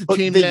 that's the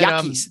team the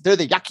Yaquis. They're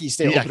the Yaquis.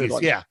 The Yaquis,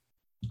 yeah.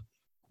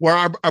 Where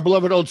our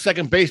beloved old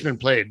second baseman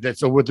played.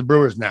 That's with the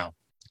Brewers now.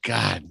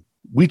 God,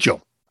 Huicho.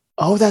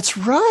 Oh, that's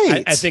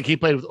right. I think he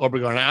played with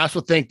Obregón. I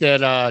also think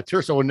that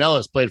Tirso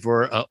Ornelas played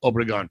for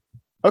Obregón.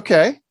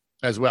 Okay.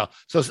 As well.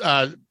 So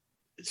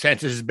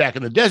Sanchez is back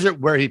in the desert,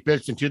 where he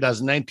pitched in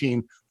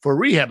 2019 for a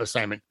rehab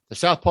assignment. The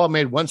Southpaw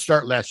made 1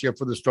 start last year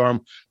for the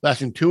Storm,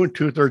 lasting 2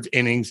 2/3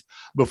 innings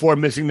before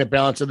missing the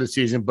balance of the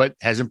season, but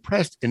has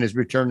impressed in his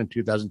return in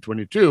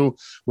 2022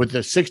 with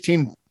a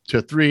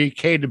 16-3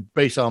 K to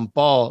base on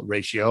ball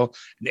ratio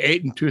and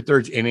 8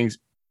 2/3 innings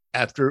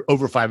after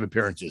over 5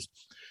 appearances.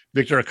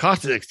 Victor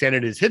Acosta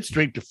extended his hit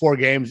streak to 4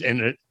 games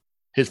in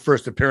his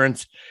first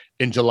appearance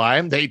in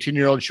July. The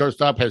 18-year-old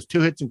shortstop has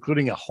 2 hits,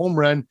 including a home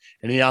run,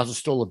 and he also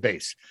stole a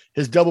base.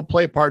 His double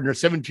play partner,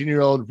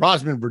 17-year-old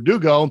Rosman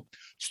Verdugo,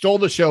 stole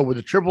the show with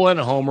a triple and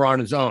a homer on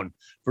his own.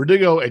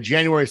 Verdugo, a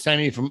January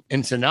signing from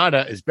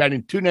Ensenada, is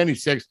batting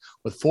 .296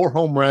 with 4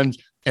 home runs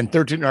and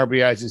 13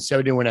 RBIs and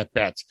 71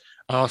 at-bats.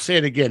 I'll say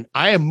it again.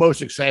 I am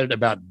most excited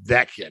about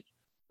that kid.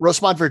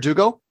 Rosman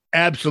Verdugo?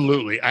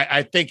 Absolutely.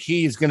 I think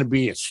he's going to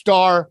be a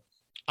star.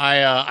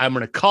 I'm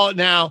going to call it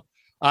now.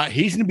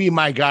 He's going to be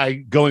my guy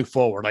going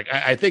forward. Like,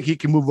 I think he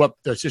can move up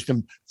the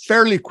system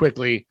fairly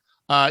quickly.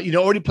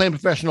 Already playing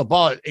professional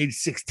ball at age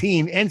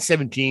 16 and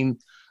 17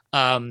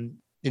 in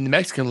the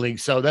Mexican League.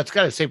 So that's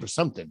got to say for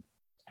something.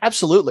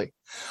 Absolutely.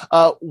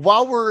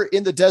 While we're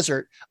in the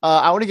desert,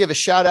 I want to give a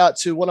shout out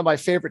to one of my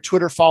favorite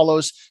Twitter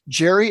follows,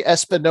 Jerry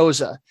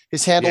Espinoza.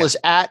 His handle is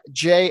at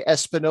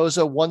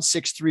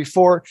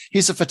jespinoza1634.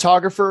 He's a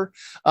photographer,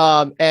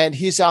 and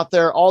he's out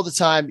there all the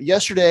time.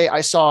 Yesterday,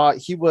 I saw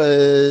he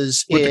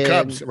was with the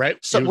Cubs, right?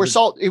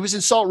 It was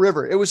in Salt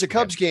River. It was a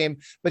Cubs game,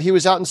 but he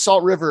was out in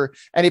Salt River,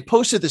 and he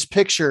posted this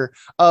picture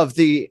of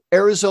the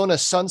Arizona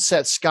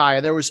sunset sky.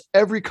 And there was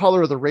every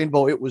color of the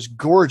rainbow. It was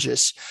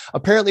gorgeous.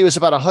 Apparently, it was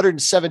about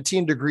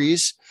 117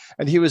 degrees.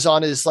 And he was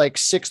on his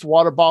 6th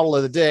water bottle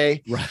of the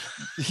day. Right.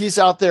 He's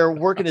out there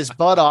working his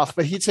butt off,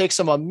 but he takes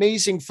some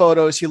amazing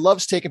photos. He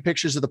loves taking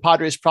pictures of the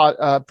Padres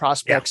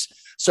prospects. Yeah.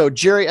 So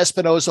Jerry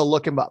Espinoza,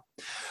 look him up.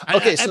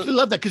 Okay. I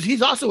love that because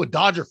he's also a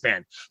Dodger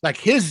fan.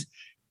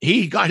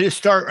 He got his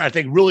start, I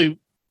think, really,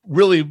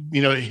 really,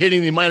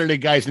 hitting the minor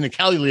league guys in the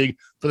Cali League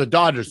for the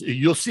Dodgers.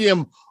 You'll see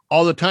him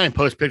all the time,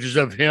 post pictures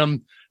of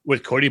him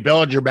with Cody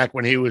Bellinger back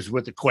when he was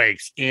with the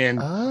Quakes. And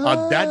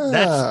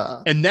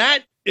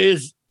that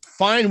is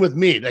fine with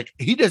me. Like,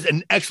 he does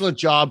an excellent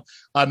job.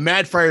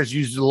 Mad Friars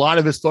uses a lot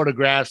of his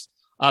photographs.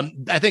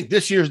 I think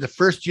this year is the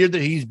first year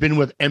that he's been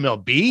with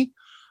MLB.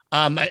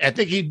 I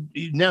think he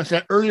announced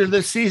that earlier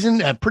this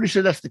season. I'm pretty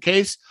sure that's the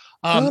case.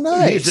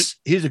 Nice.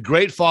 He's a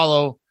great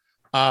follow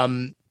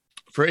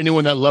for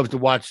anyone that loves to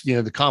watch,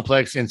 the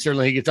complex, and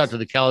certainly he gets out to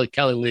the Cali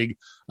League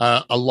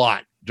a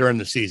lot during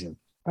the season.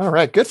 All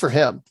right, good for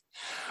him.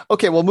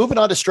 Okay, well, moving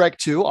on to strike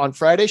two. On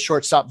Friday,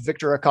 shortstop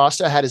Victor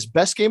Acosta had his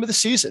best game of the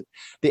season.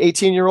 The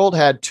 18-year-old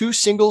had 2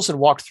 singles and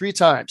walked 3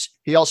 times.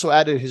 He also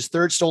added his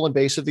 3rd stolen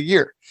base of the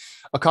year.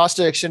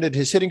 Acosta extended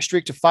his hitting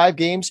streak to 5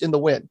 games in the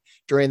win.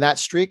 During that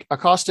streak,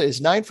 Acosta is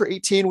 9 for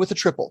 18 with a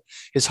triple.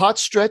 His hot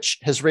stretch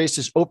has raised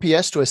his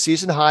OPS to a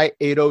season high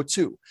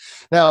 802.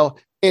 Now,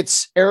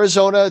 it's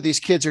Arizona. These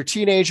kids are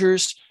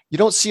teenagers. You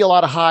don't see a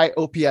lot of high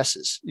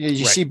OPSs.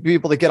 You see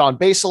people that get on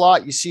base a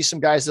lot. You see some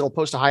guys that'll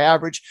post a high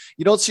average.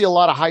 You don't see a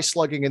lot of high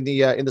slugging in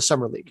the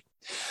summer league.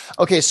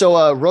 Okay, so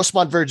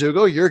Rosman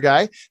Verdugo, your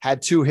guy,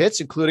 had 2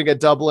 hits, including a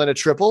double and a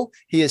triple.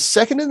 He is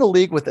 2nd in the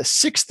league with a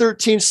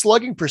 .613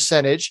 slugging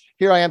percentage.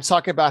 Here I am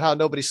talking about how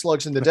nobody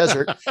slugs in the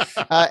desert.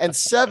 And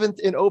 7th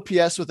in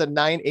OPS with a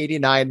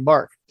 .989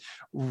 mark.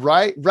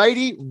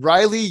 Righty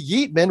Riley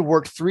Yeatman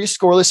worked 3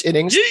 scoreless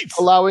innings,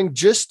 allowing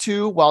just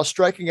 2 while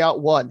striking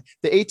out 1.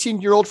 The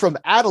 18-year-old from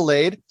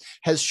Adelaide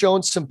has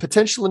shown some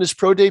potential in his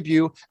pro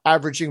debut,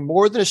 averaging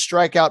more than a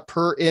strikeout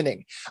per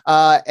inning.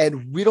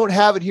 And we don't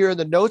have it here in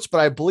the notes, but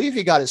I believe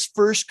he got his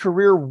first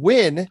career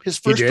win, his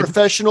first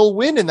professional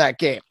win in that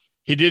game.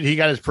 He did. He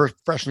got his first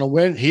professional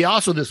win. He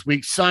also this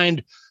week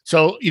signed.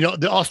 So,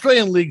 the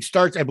Australian League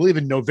starts, I believe,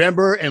 in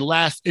November and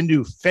lasts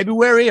into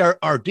February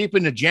or deep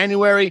into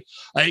January.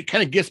 It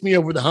kind of gets me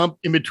over the hump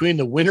in between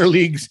the winter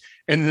leagues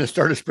and the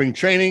start of spring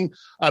training.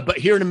 But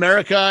here in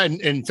America and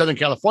in Southern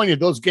California,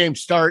 those games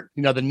start,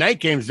 the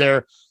night games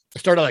there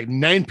start at like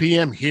 9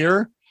 p.m.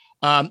 here.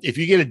 If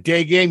you get a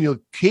day game, you'll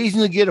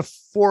occasionally get a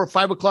 4 or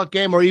 5 o'clock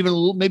game, or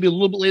even maybe a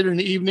little bit later in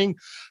the evening.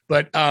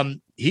 But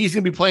he's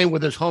going to be playing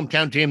with his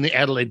hometown team, the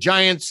Adelaide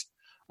Giants.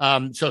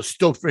 So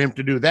stoked for him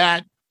to do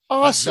that.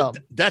 Awesome.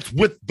 That's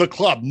with the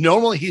club.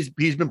 Normally he's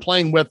been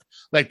playing with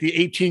like the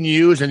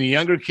 18Us and the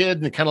younger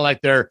kids, and kind of like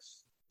they're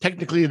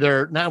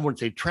not, I wouldn't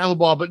say travel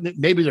ball, but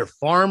maybe their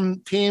farm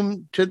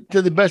team to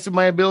the best of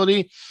my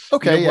ability.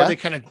 Okay. Where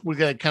we're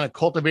going to kind of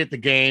cultivate the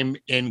game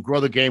and grow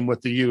the game with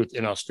the youth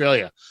in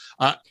Australia.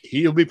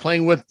 He'll be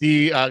playing with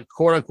the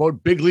quote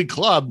unquote big league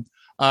club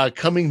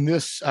coming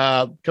this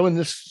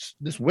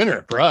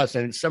winter for us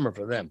and summer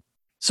for them.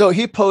 So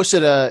he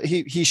posted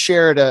he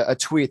shared a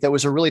tweet that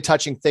was a really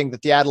touching thing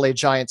that the Adelaide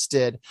Giants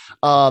did.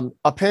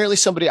 Apparently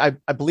somebody, I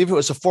believe it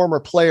was a former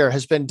player,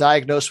 has been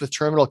diagnosed with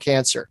terminal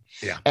cancer.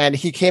 Yeah. And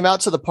he came out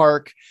to the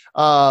park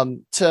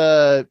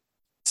to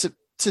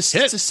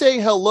say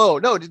hello.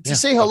 No, to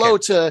say hello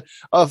to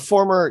a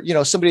former,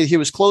 somebody he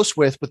was close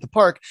with the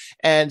park,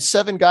 and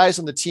 7 guys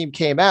on the team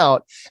came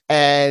out,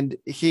 and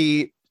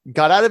he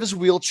got out of his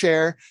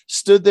wheelchair,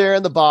 stood there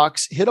in the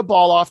box, hit a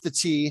ball off the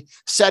tee,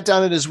 sat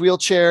down in his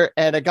wheelchair,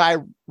 and a guy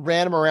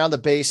ran him around the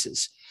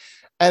bases.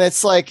 And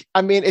it's like,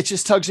 it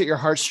just tugs at your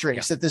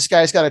heartstrings that this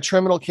guy's got a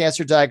terminal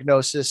cancer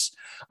diagnosis,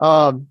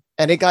 and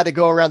he got to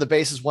go around the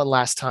bases one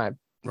last time.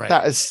 Right.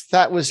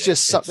 That was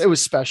just something. It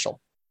was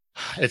special.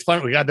 It's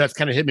fun. That's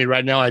kind of hit me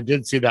right now. I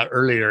did see that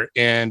earlier.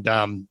 And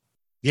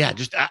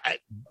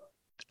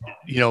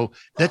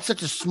that's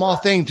such a small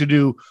thing to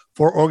do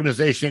for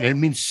organization. And it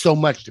means so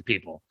much to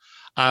people.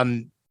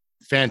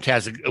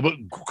 Fantastic.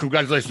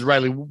 Congratulations,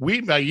 Riley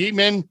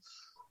Yeatman.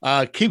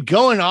 Keep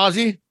going,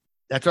 Ozzy.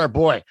 That's our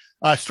boy.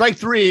 Strike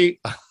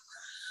 3,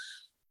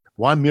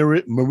 Juan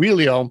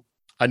Murillo,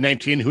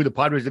 19, who the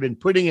Padres have been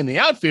putting in the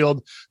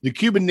outfield. The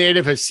Cuban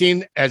native has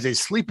seen as a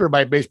sleeper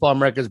by Baseball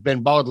America's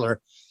Ben Baldler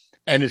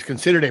and is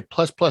considered a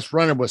plus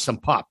runner with some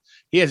pop.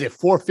 He has a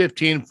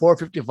 415,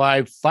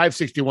 455,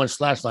 561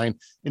 slash line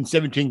in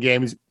 17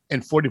 games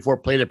and 44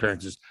 plate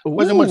appearances. There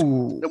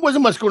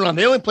wasn't much going on.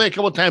 They only play a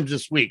couple of times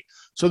this week,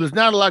 so there's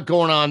not a lot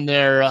going on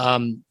there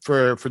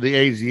for the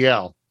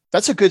AZL.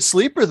 That's a good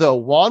sleeper, though.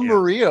 Juan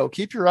Murillo.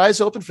 Keep your eyes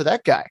open for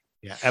that guy.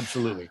 Yeah,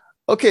 absolutely.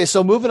 Okay,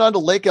 so moving on to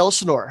Lake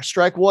Elsinore.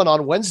 Strike 1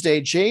 on Wednesday,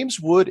 James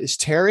Wood is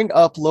tearing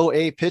up low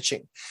A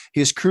pitching.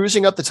 He's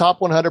cruising up the top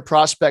 100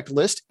 prospect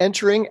list,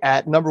 entering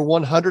at number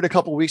 100 a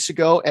couple weeks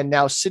ago, and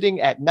now sitting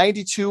at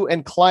 92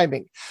 and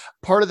climbing.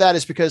 Part of that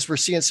is because we're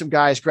seeing some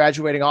guys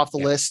graduating off the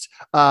list.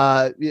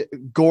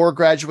 Gore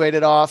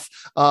graduated off.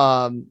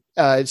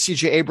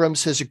 CJ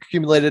Abrams has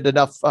accumulated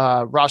enough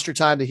roster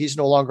time that he's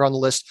no longer on the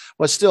list.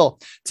 But still,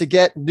 to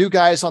get new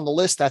guys on the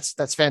list,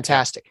 that's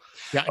fantastic.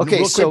 Yeah.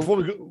 Okay.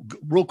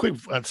 Real quick,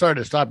 I'm sorry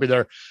to stop you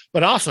there,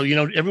 but also,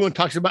 everyone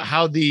talks about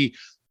how the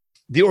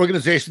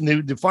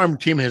organization, the farm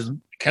team has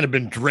kind of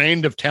been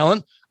drained of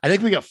talent. I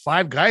think we got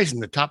 5 guys in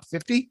the top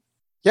 50.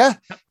 Yeah.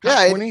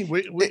 Top 20.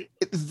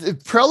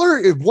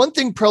 Preller, one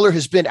thing Preller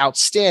has been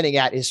outstanding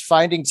at is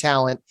finding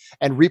talent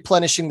and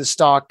replenishing the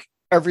stock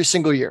every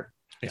single year.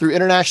 Through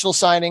international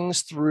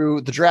signings,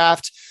 through the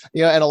draft,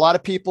 and a lot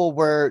of people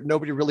where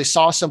nobody really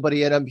saw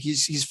somebody in him,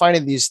 he's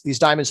finding these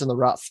diamonds in the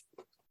rough.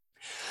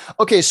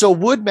 Okay, so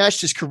Wood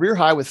matched his career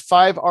high with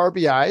 5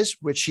 RBIs,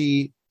 which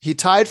he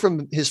tied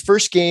from his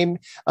first game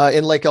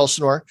in Lake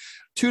Elsinore.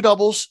 2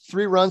 doubles,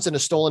 3 runs, and a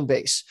stolen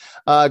base.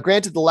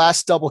 Granted, the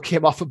last double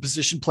came off a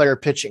position player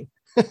pitching.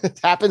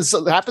 happens a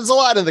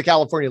lot in the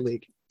California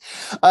League.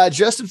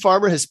 Justin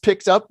Farmer has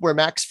picked up where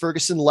Max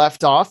Ferguson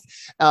left off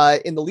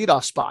in the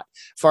leadoff spot.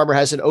 Farmer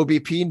has an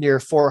OBP near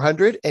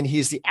 400, and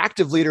he's the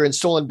active leader in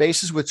stolen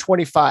bases with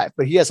 25,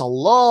 but he has a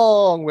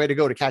long way to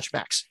go to catch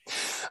Max.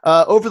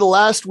 Over the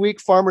last week,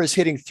 Farmer is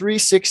hitting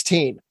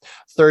 .316.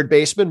 Third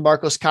baseman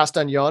Marcos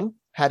Castañon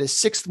had his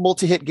 6th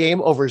multi-hit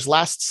game over his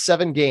last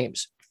 7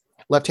 games.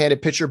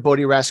 Left-handed pitcher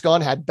Bodie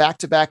Rascon had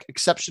back-to-back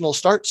exceptional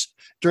starts.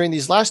 During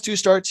these last 2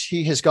 starts,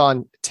 he has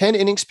gone 10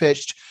 innings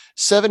pitched,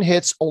 7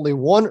 hits, only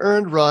 1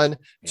 earned run,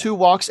 2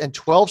 walks, and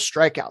 12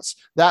 strikeouts.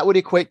 That would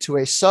equate to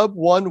a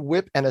sub-1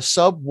 WHIP and a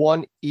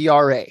sub-1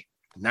 ERA.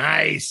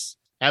 Nice.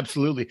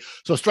 Absolutely.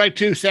 So strike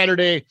 2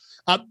 Saturday.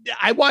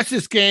 I watched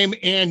this game,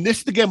 and this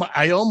is the game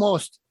I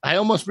almost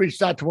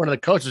reached out to one of the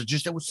coaches.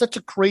 Just it was such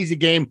a crazy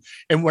game.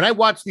 And when I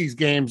watch these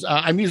games,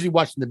 I'm usually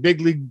watching the big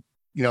league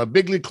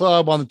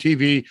club on the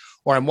TV,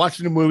 or I'm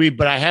watching a movie,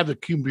 but I have the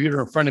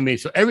computer in front of me.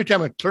 So every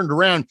time I turned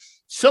around,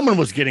 someone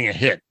was getting a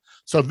hit.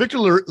 So Victor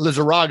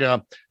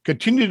Lizarraga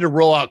continued to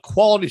roll out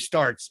quality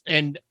starts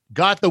and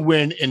got the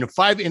win in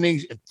 5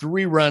 innings and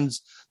 3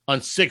 runs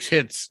on 6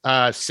 hits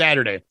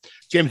Saturday.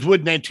 James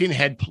Wood, 19,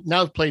 had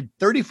now played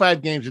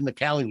 35 games in the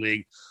Cali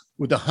League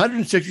with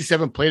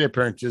 167 plate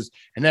appearances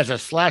and has a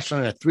slash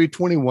line at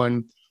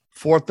 .321,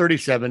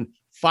 .437,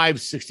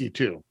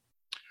 .562.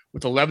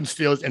 With 11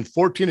 steals and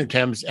 14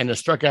 attempts, and has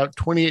struck out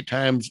 28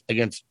 times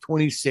against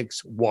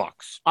 26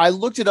 walks. I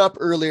looked it up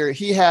earlier.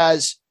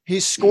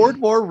 He's scored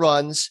more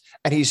runs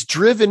and he's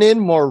driven in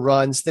more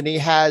runs than he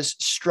has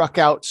struck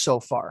out so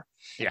far.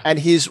 Yeah. And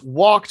he's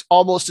walked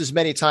almost as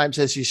many times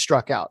as he's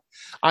struck out.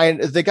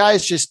 The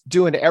guy's just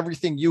doing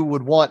everything you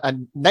would want a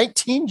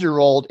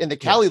 19-year-old in the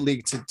Cali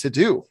League to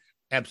do.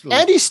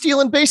 Absolutely. And he's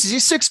stealing bases.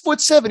 He's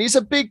 6'7". He's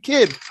a big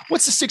kid.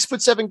 What's a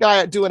 6'7"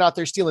 guy doing out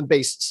there stealing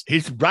bases?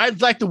 He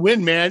rides like the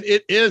wind, man.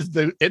 It is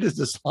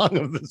the song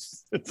of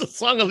this. It's the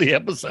song of the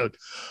episode.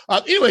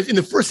 Anyways, in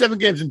the first 7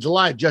 games in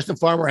July, Justin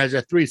Farmer has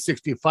a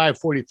 .360,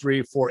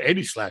 .543,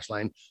 .480 slash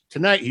line.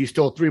 Tonight, he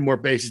stole 3 more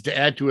bases to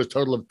add to his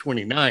total of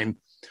 29,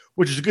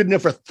 which is good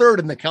enough for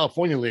 3rd in the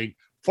California League.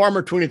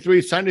 Farmer, 23,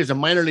 signed as a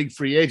minor league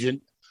free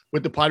agent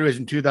with the Padres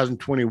in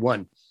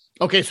 2021.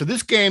 Okay, so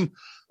this game,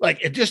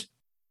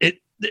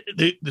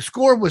 the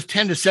score was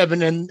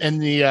 10-7,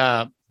 and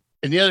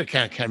the other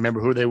can't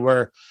remember who they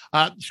were.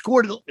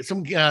 Scored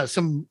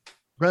some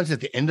runs at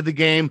the end of the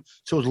game,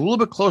 so it was a little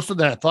bit closer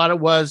than I thought it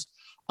was.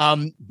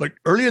 But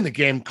early in the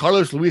game,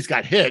 Carlos Luis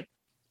got hit,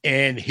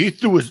 and he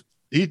threw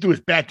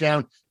his bat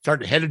down,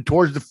 started headed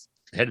towards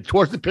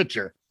the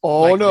pitcher.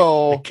 Oh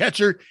no! The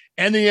catcher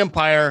and the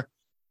umpire,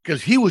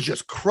 because he was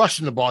just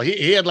crushing the ball.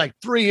 He had like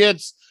 3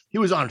 hits. He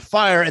was on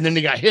fire, and then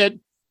he got hit,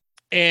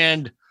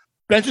 and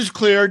benches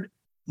cleared.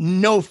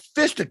 No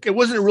fistic. It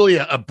wasn't really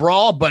a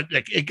brawl, but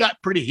it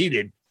got pretty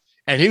heated,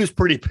 and he was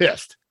pretty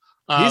pissed.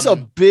 He's a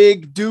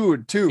big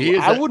dude too.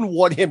 I wouldn't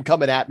want him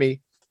coming at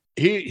me.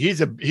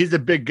 He's a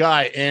big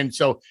guy, and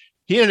so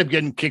he ended up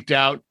getting kicked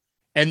out,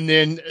 and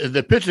then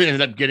the pitcher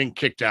ended up getting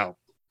kicked out.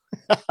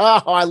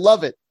 Oh, I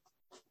love it.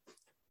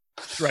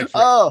 Right.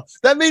 Oh,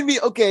 that made me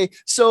okay.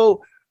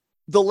 So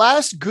the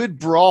last good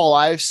brawl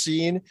I've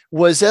seen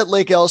was at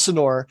Lake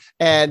Elsinore,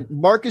 and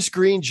Marcus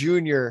Green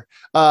Jr.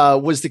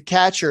 Was the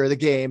catcher of the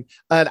game.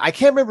 And I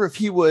can't remember if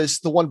he was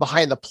the one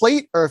behind the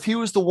plate or if he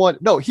was the one.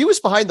 No, he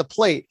was behind the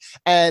plate,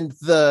 and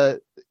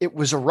it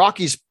was a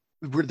Rockies.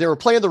 They were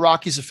playing the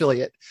Rockies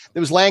affiliate. It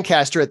was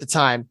Lancaster at the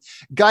time.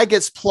 Guy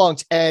gets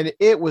plunked, and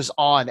it was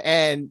on.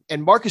 And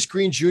Marcus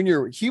Green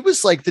Jr., he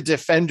was like the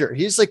defender.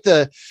 He's like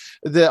the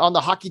on the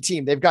hockey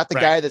team. They've got the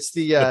guy that's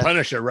the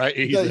Punisher, right?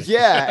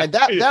 And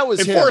that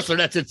was enforcer. Him.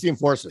 That's it. The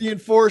enforcer. The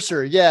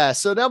enforcer. Yeah.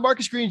 So now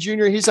Marcus Green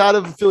Jr., he's out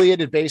of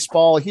affiliated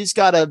baseball. He's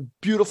got a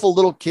beautiful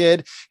little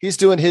kid. He's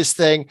doing his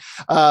thing.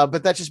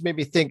 But that just made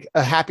me think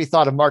a happy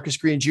thought of Marcus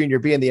Green Jr.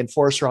 being the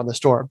enforcer on the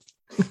Storm.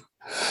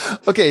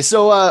 Okay,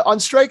 so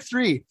on strike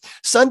 3,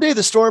 Sunday,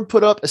 the Storm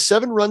put up a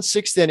 7-run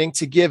 6th inning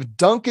to give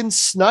Duncan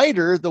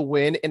Snyder the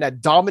win in a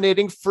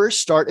dominating first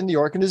start in the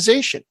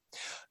organization.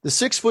 The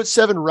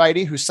 6'7"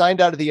 righty, who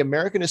signed out of the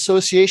American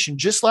Association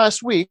just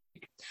last week,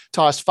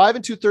 tossed 5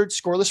 2/3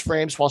 scoreless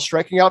frames while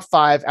striking out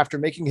 5 after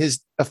making his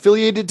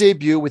affiliated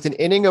debut with an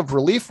inning of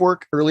relief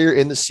work earlier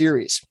in the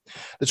series.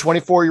 The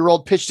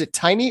 24-year-old pitched at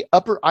tiny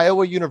Upper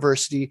Iowa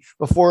University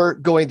before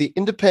going the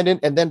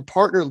independent and then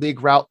partner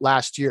league route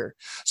last year.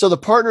 So the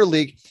partner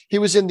league, he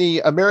was in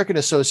the American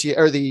Associate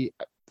or the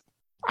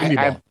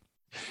and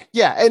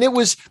it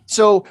was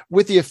so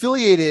with the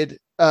affiliated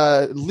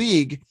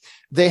league,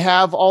 they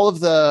have all of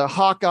the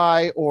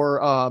Hawkeye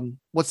or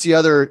what's the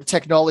other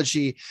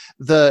technology,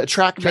 the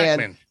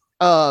TrackMan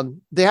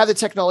they have the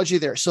technology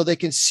there, so they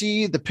can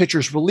see the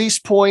pitcher's release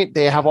point.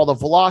 They have all the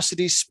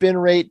velocity, spin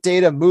rate,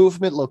 data,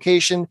 movement,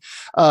 location.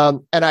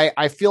 And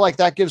I feel like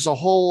that gives a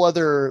whole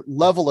other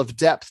level of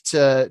depth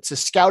to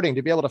scouting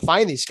to be able to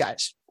find these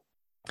guys.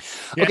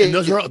 Yeah, okay. And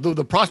those are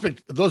the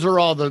prospect. Those are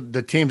all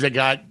the teams that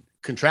got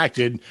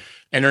contracted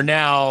and are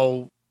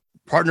now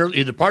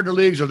either partner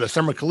leagues or the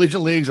summer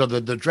collegiate leagues or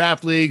the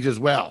draft leagues as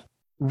well.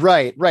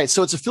 Right.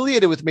 So it's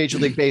affiliated with Major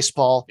League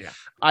Baseball. Yeah.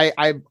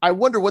 I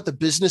wonder what the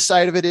business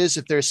side of it is,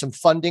 if there's some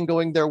funding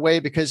going their way,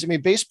 because I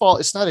mean, baseball,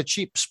 it's not a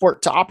cheap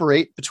sport to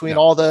operate between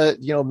all the,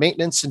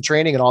 maintenance and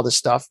training and all this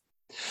stuff.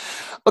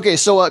 Okay.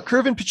 So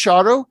Kervin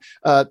Pichardo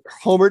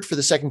homered for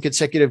the second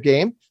consecutive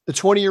game. The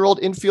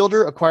 20-year-old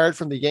infielder acquired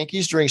from the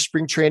Yankees during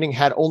spring training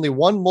had only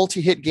one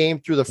multi-hit game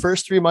through the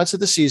first 3 months of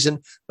the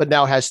season, but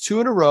now has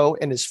 2 in a row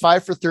and is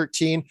 5 for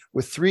 13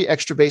 with 3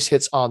 extra base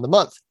hits on the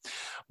month.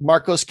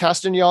 Marcos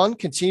Castañon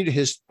continued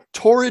his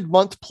torrid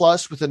month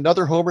plus with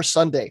another homer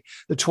Sunday.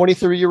 The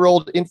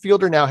 23-year-old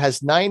infielder now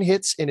has 9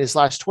 hits in his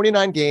last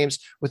 29 games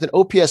with an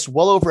OPS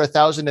well over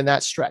 1,000 in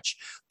that stretch.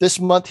 This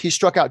month, he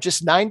struck out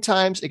just 9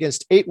 times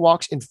against 8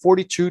 walks in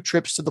 42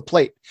 trips to the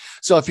plate.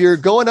 So if you're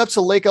going up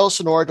to Lake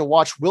Elsinore to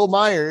watch Will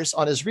Myers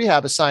on his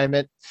rehab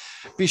assignment,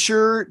 be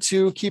sure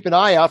to keep an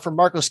eye out for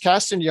Marcos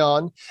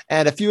Castañon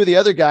and a few of the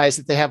other guys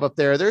that they have up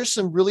there. There's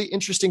some really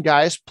interesting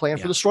guys playing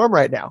for the Storm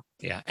right now.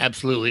 Yeah,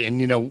 absolutely. And,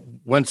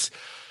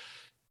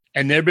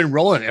 and they've been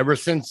rolling ever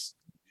since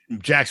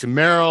Jackson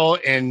Merrill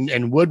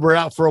and Wood were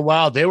out for a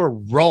while. They were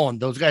rolling.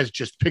 Those guys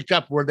just picked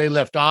up where they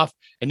left off.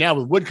 And now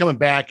with Wood coming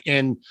back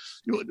and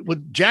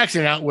with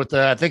Jackson out with,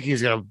 I think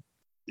he's got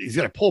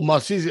a pull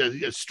muscle.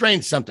 He's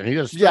strained something.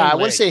 I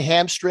want to say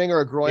hamstring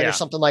or a groin or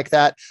something like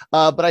that.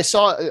 But I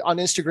saw on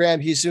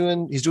Instagram, he's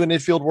doing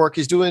infield work.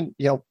 He's doing,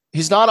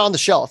 he's not on the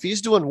shelf.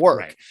 He's doing work.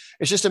 Right.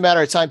 It's just a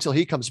matter of time till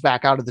he comes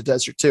back out of the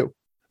desert too.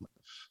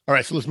 All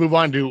right. So let's move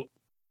on to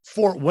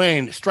Fort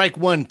Wayne. Strike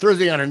one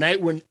Thursday on a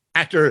night when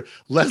actor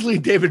Leslie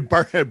David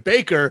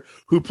Baker,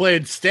 who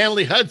played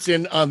Stanley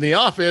Hudson on The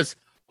Office,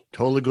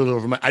 totally goes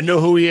over I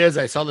know who he is.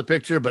 I saw the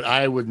picture, but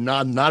I would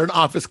not an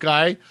Office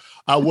guy.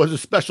 Was a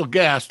special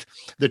guest.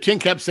 The Tin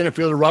Cap center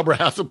fielder Robert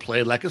Hassel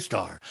played like a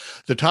star.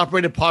 The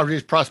top-rated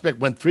Padres prospect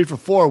went 3 for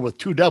 4 with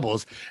 2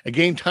 doubles, a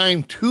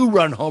game-time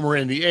 2-run homer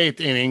in the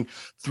 8th inning,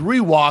 3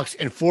 walks,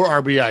 and 4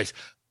 RBIs.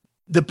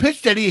 The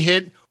pitch that he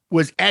hit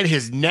was at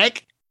his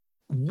neck,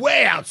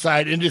 way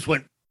outside, and just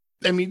went.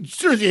 I mean, as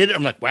soon as he hit it,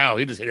 I'm like, wow,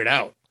 he just hit it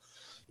out.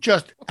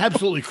 Just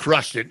absolutely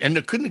crushed it, and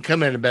it couldn't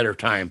come at a better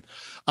time.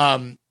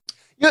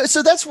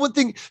 So that's one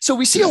thing. So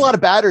we see a lot of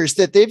batters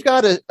that they've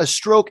got a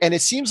stroke and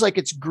it seems like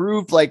it's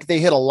grooved. Like they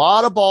hit a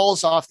lot of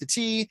balls off the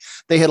tee.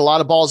 They hit a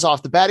lot of balls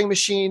off the batting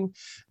machine,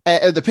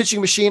 the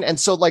pitching machine. And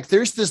so like,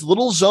 there's this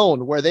little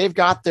zone where they've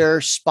got their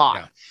spot.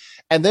 Yeah.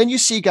 And then you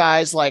see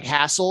guys like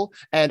Hassel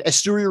and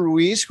Esteury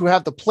Ruiz who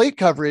have the plate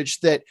coverage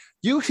that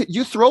you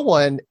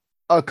throw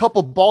a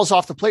couple balls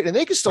off the plate and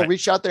they can still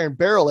reach out there and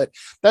barrel it.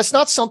 That's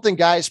not something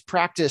guys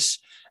practice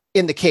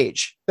in the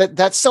cage.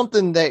 That's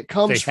something that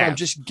comes from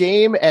just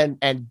game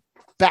and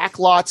back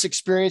lots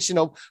experience,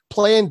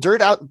 playing dirt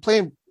out,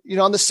 playing,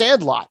 on the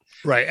sand lot.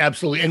 Right.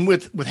 Absolutely. And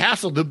with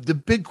Hassel, the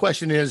big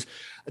question is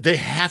they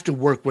have to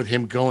work with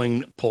him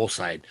going pole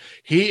side.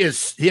 He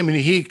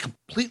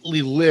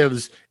completely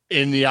lives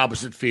in the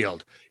opposite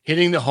field,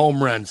 hitting the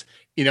home runs,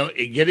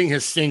 getting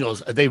his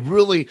singles. They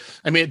really,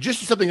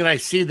 just something that I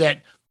see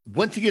that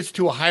once he gets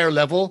to a higher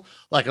level,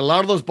 like a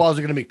lot of those balls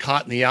are going to be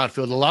caught in the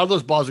outfield. A lot of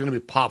those balls are going to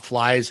be pop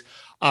flies.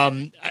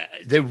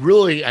 They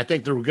really, I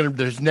think their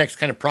next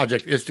kind of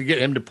project is to get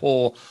him to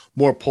pull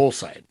more pole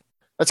side.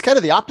 That's kind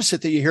of the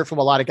opposite that you hear from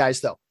a lot of guys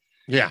though.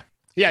 Yeah.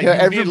 Yeah.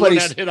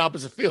 Everybody's hit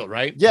opposite field,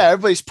 right? Yeah.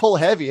 Everybody's pull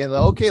heavy and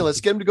okay,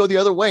 let's get him to go the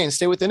other way and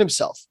stay within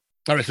himself.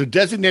 All right. So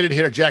designated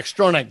hitter Jack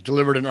Stronach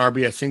delivered an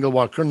RBI single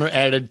while Kerner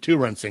added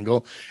 2-run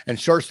single, and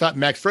shortstop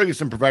Max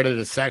Ferguson provided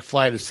a sac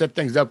fly to set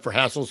things up for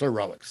Hassel's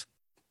heroics.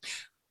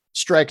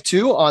 Strike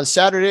 2 on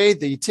Saturday,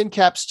 the Tin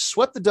Caps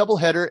swept the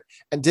doubleheader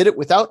and did it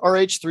without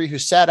RH3, who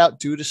sat out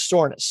due to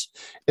soreness.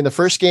 In the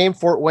first game,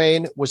 Fort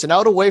Wayne was an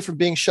out away from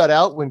being shut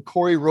out when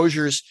Corey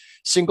Rozier's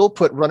single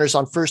put runners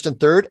on first and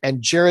third,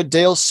 and Jared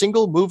Dale's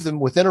single moved them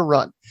within a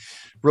run.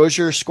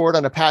 Rozier scored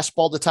on a pass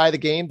ball to tie the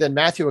game. Then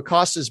Matthew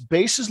Acosta's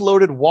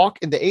bases-loaded walk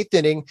in the 8th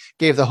inning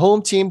gave the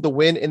home team the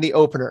win in the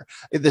opener.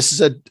 This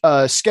is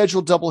a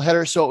scheduled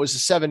doubleheader, so it was a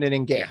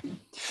 7-inning game.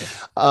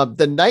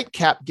 The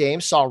nightcap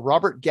game saw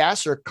Robert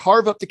Gasser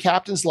carve up the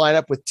captain's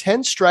lineup with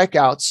 10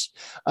 strikeouts.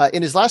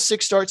 In his last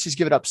 6 starts, he's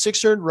given up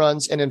 6 earned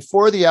runs, and in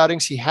 4 of the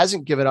outings, he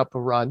hasn't given up a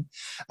run.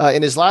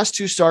 In his last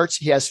 2 starts,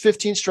 he has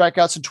 15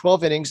 strikeouts in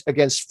 12 innings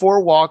against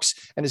 4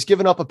 walks and has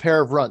given up a pair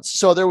of runs.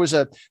 So there was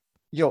a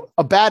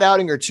bad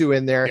outing or 2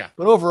 in there,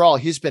 but overall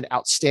he's been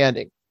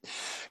outstanding.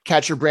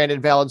 Catcher Brandon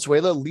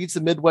Valenzuela leads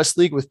the Midwest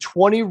League with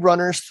 20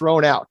 runners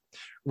thrown out.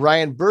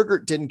 Ryan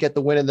Bergert didn't get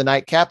the win in the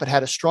nightcap, but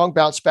had a strong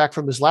bounce back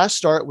from his last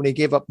start when he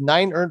gave up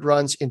 9 earned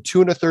runs in 2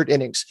 1/3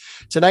 innings.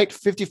 Tonight,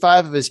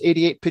 55 of his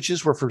 88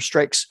 pitches were for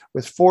strikes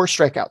with 4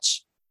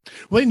 strikeouts.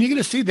 Well, and you're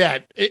going to see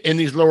that in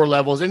these lower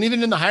levels, and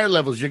even in the higher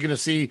levels, you're going to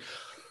see.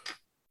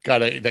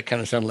 God, that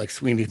kind of sounded like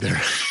Sweeney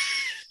there.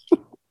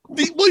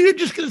 Well, you're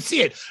just going to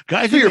see it,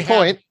 guys. To your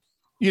point,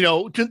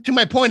 to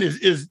my point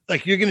is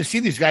like you're going to see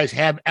these guys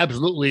have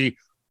absolutely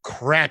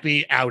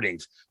crappy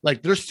outings.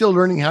 Like they're still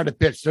learning how to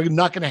pitch. They're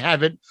not going to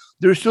have it.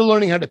 They're still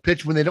learning how to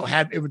pitch when they don't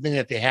have everything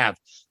that they have.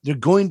 They're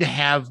going to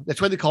have.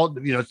 That's why they call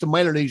it. It's the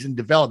minor leagues in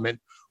development,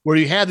 where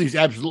you have these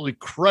absolutely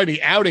cruddy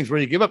outings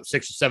where you give up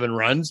 6 or 7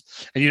 runs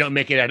and you don't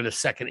make it out of the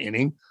second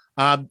inning.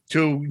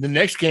 To the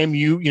next game,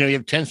 you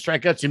have 10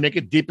 strikeouts, you make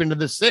it deep into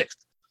the 6th.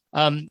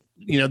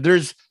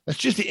 That's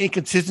just the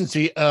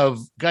inconsistency of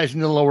guys in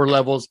the lower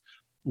levels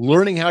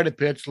learning how to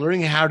pitch,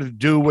 learning how to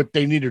do what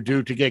they need to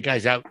do to get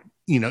guys out,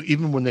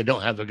 even when they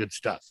don't have the good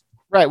stuff.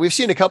 Right. We've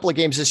seen a couple of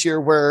games this year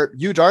where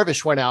Yu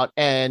Darvish went out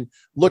and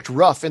looked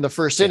rough in the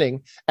first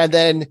inning, and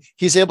then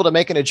he's able to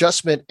make an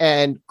adjustment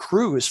and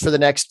cruise for the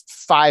next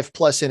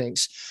 5+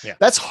 innings. Yeah.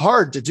 That's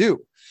hard to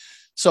do.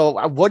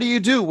 So what do you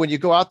do when you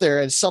go out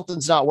there and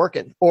something's not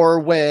working, or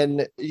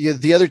when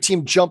the other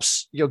team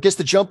jumps, gets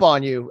the jump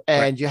on you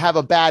and you have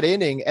a bad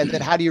inning, and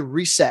then how do you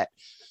reset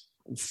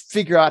and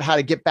figure out how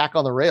to get back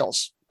on the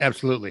rails?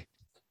 Absolutely.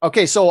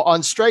 Okay. So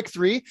on strike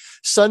 3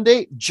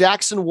 Sunday,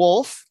 Jackson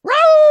Wolf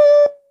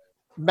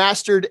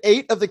mastered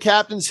 8 of the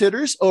captain's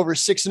hitters over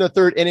 6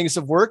 1/3 innings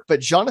of work,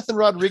 but Jonathan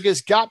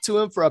Rodriguez got to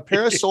him for a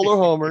pair of solo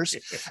homers.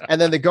 And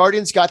then the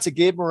Guardians got to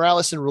Gabe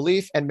Morales in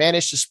relief and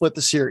managed to split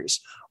the series.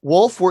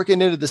 Wolf,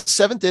 working into the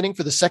 7th inning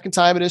for the second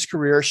time in his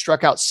career,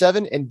 struck out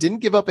 7 and didn't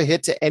give up a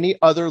hit to any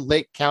other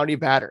Lake County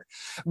batter.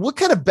 What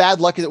kind of bad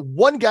luck is it?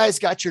 One guy's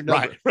got your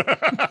number.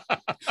 Right.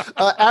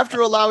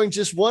 After allowing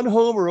just 1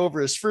 homer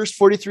over his first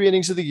 43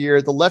 innings of the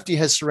year, the lefty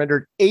has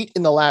surrendered 8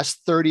 in the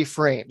last 30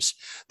 frames.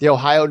 The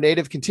Ohio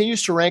native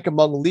continues to rank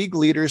among league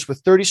leaders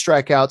with 30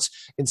 strikeouts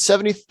in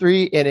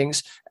 73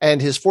 innings,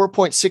 and his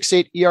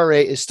 4.68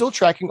 ERA is still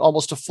tracking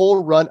almost a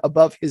full run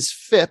above his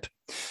FIP,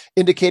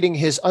 indicating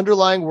his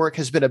underlying work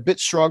has been a bit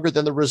stronger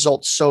than the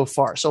results so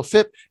far. So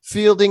FIP,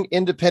 fielding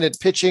independent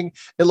pitching,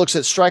 it looks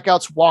at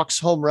strikeouts, walks,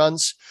 home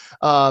runs.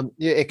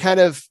 It kind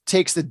of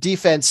takes the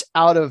defense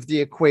out of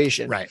the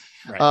equation. Right.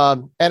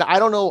 And I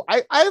don't know.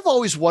 I've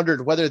always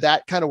wondered whether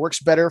that kind of works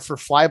better for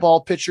fly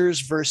ball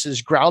pitchers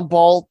versus ground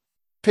ball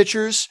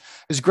pitchers.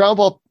 Because ground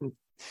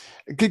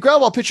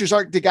ball pitchers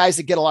aren't the guys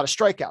that get a lot of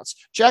strikeouts.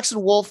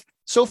 Jackson Wolf,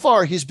 so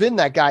far, he's been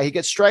that guy. He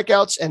gets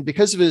strikeouts, and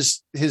because of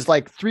his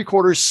like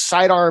 3/4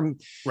 sidearm,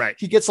 right,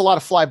 he gets a lot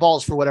of fly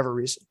balls for whatever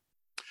reason.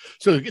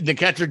 So the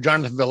catcher,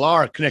 Jonathan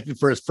Villar, connected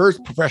for his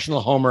first professional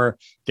homer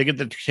to get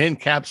the 10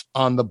 caps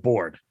on the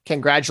board.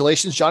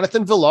 Congratulations,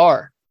 Jonathan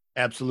Villar.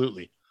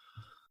 Absolutely.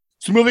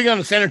 So moving on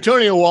to San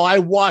Antonio, while I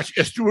watched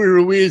Esteury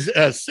Ruiz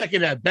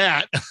second at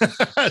bat,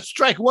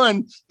 strike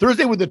 1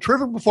 Thursday with a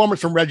terrific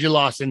performance from Reggie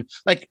Lawson.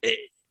 Like,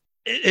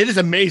 it is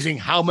amazing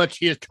how much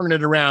he has turned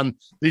it around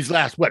these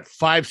last,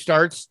 5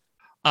 starts.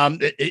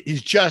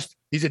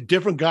 He's a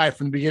different guy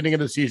from the beginning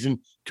of the season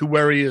to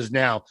where he is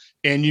now.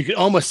 And you can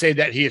almost say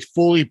that he is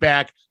fully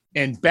back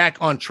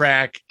on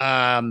track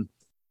to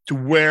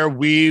where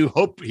we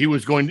hoped he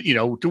was going,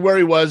 to where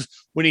he was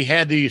when he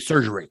had the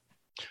surgery.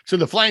 So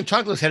the Flying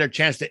Chocolates had a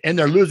chance to end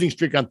their losing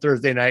streak on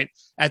Thursday night.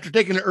 After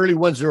taking an early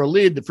 1-0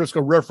 lead, the Frisco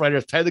Rough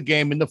Riders tied the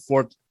game in the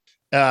fourth.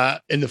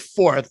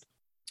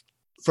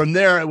 From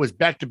there, it was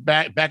back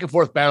and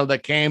forth battle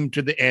that came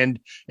to the end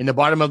in the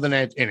bottom of the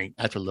 9th inning.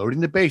 After loading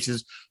the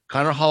bases,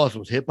 Connor Hollis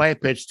was hit by a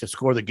pitch to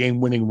score the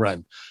game-winning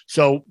run.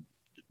 So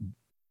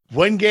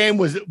one game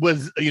was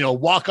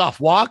walk-off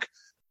walk.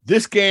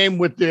 This game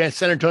with the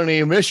San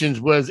Antonio Missions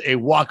was a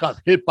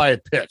walk-off hit by a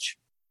pitch.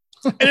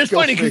 And it's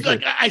funny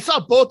because I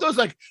saw both those.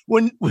 Like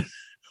when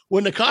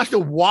Acosta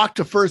walked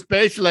to first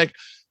base,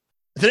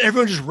 then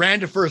everyone just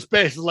ran to first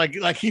base.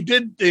 Like he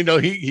did,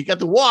 he got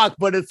the walk,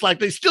 but it's like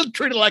they still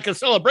treated it like a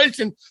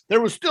celebration. There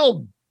was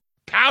still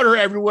powder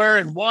everywhere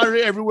and water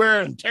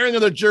everywhere and tearing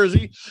of the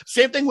jersey.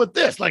 Same thing with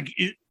this.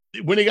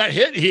 When he got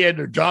hit, he had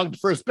to jog to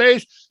first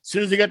base. As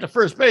soon as he got to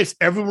first base,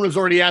 everyone was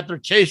already out there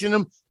chasing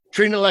him,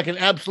 treating it like an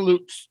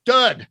absolute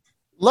stud.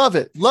 Love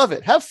it.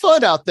 Have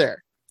fun out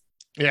there.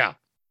 Yeah.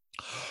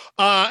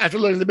 After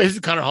loading the bases,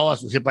 Connor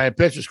Hollis was hit by a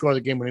pitch to score the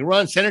game-winning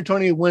run. San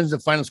Antonio wins the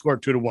final score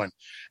 2-1.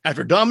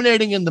 After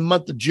dominating in the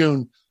month of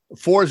June,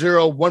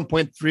 4.0,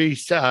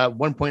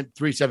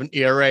 1.37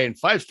 ERA and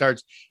 5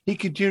 starts, he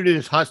continued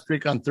his hot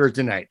streak on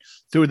Thursday night.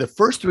 Through the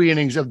first 3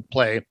 innings of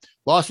play,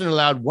 Lawson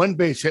allowed 1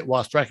 base hit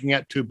while striking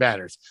out 2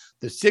 batters.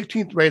 The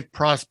 16th-rated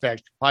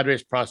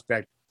Padres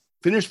prospect,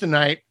 finished the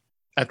night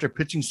after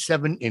pitching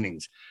 7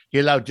 innings. He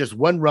allowed just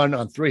 1 run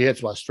on 3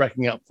 hits while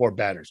striking out 4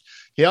 batters.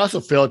 He also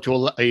failed to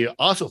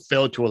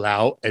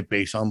allow a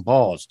base on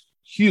balls.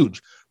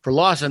 Huge. For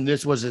Lawson,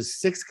 this was his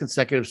 6th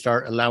consecutive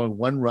start, allowing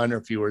 1 run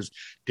or fewer,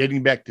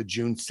 dating back to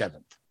June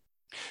 7th.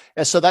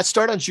 And so that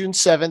start on June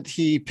 7th,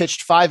 he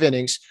pitched 5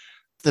 innings.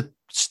 The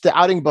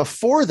outing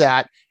before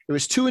that, it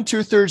was 2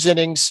 2/3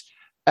 innings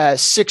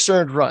 6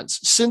 earned runs.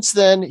 Since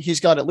then, he's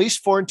gone at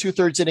least 4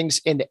 2/3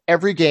 innings in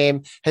every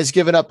game, has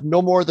given up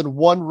no more than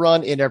 1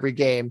 run in every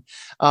game.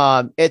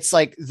 It's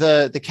like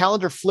the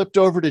calendar flipped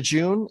over to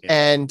June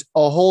and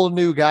a whole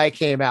new guy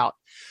came out.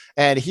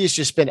 And he's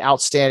just been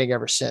outstanding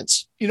ever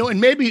since. And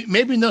maybe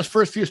in those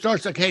first few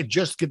starts, like, hey,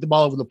 just get the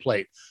ball over the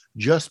plate,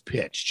 just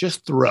pitch,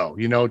 just throw,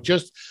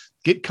 just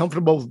get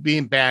comfortable with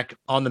being back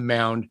on the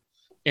mound.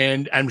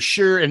 And I'm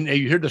sure, and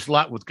you hear this a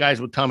lot with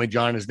guys with Tommy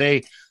John, is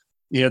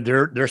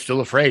they're still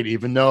afraid,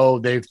 even though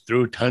they've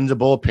threw tons of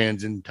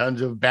bullpens and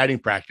tons of batting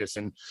practice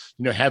and,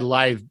 had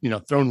live,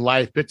 thrown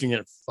live pitching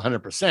at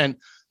 100%.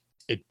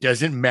 It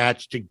doesn't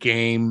match to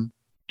game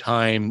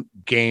time,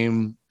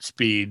 game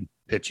speed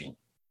pitching.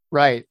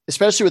 Right.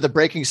 Especially with the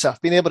breaking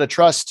stuff, being able to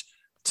trust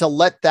to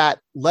let that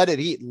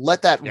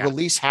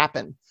release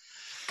happen.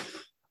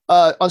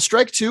 On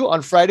strike 2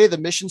 on Friday, the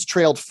Missions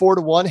trailed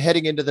 4-1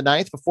 heading into the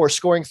 9th before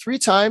scoring 3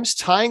 times,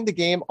 tying the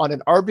game on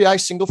an RBI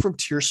single from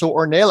Tirso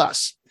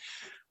Ornelas.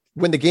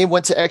 When the game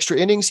went to extra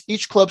innings,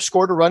 each club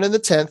scored a run in the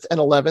 10th and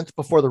 11th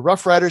before the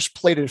Rough Riders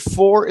plated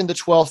 4 in the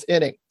 12th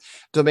inning.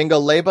 Domingo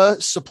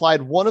Leyba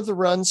supplied one of the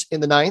runs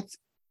in the 9th,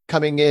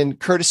 coming in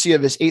courtesy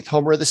of his 8th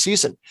homer of the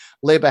season.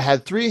 Leyba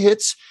had 3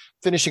 hits,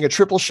 finishing a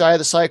triple shy of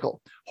the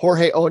cycle.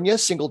 Jorge Oña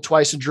singled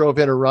twice and drove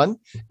in a run.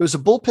 It was a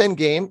bullpen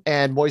game,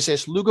 and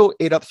Moises Lugo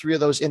ate up 3 of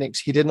those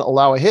innings. He didn't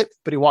allow a hit,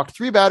 but he walked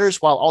 3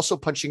 batters while also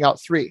punching out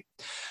 3.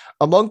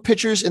 Among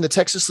pitchers in the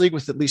Texas League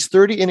with at least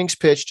 30 innings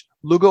pitched,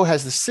 Lugo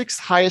has the 6th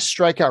highest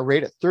strikeout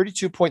rate at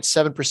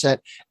 32.7%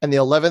 and the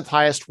 11th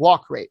highest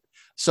walk rate.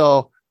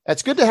 So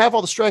that's good to have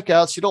all the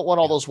strikeouts. You don't want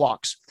all those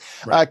walks.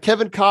 Right.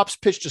 Kevin Kopps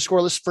pitched a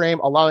scoreless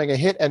frame, allowing a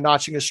hit and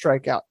notching a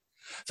strikeout.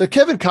 So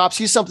Kevin Kopps,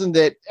 he's something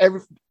that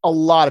a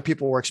lot of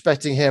people were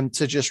expecting him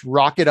to just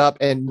rock it up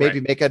and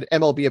maybe make an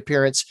MLB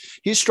appearance.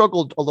 He's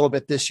struggled a little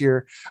bit this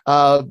year,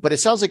 but it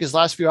sounds like his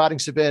last few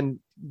outings have been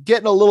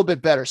getting a little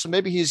bit better. So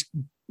maybe he's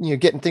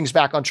getting things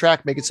back on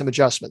track, making some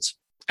adjustments.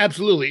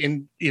 Absolutely.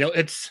 And,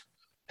 it's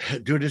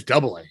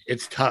Double-A.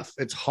 It's tough.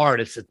 It's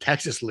hard. It's the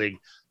Texas League.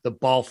 The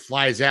ball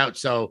flies out.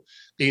 So,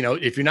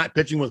 if you're not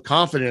pitching with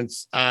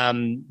confidence,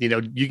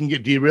 you can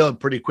get derailed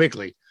pretty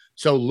quickly.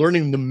 So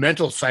learning the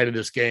mental side of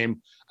this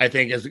game, I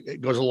think,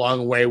 it goes a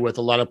long way with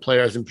a lot of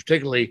players, and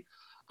particularly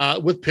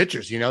with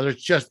pitchers.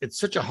 It's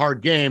such a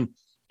hard game,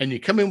 and you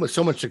come in with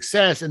so much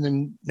success and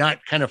then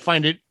not kind of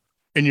find it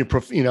in your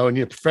first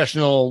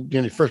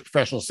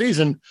professional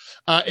season.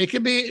 It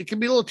can be a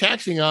little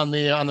taxing on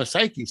the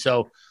psyche.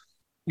 So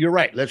you're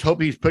right. Let's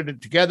hope he's putting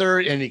it together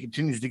and he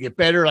continues to get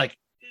better. Like,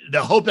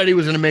 the hope that he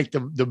was going to make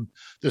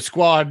the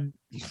squad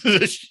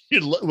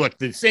look,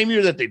 the same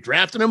year that they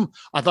drafted him,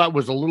 I thought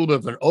was a little bit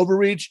of an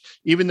overreach,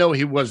 even though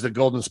he was the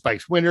Golden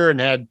Spikes winner and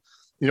had,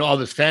 all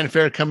this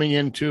fanfare coming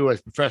into his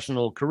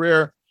professional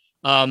career.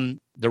 The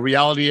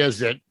reality is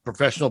that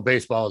professional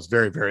baseball is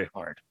very, very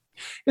hard.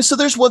 And so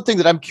there's one thing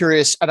that I'm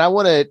curious, and I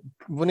want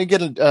to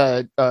get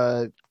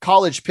a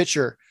college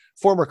pitcher,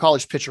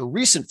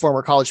 recent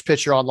former college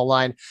pitcher on the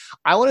line.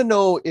 I want to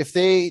know if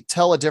they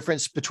tell a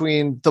difference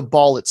between the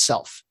ball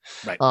itself.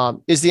 Right.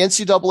 Is the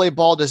NCAA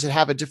ball, does it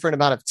have a different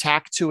amount of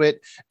tack to it?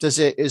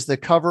 Is the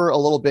cover a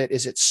little bit,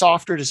 is it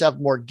softer? Does it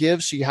have more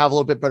give so you have a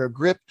little bit better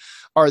grip?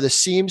 Are the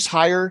seams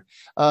higher?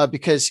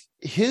 Because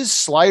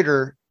his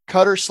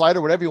cutter,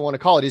 slider, whatever you want to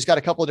call it, he's got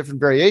a couple of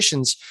different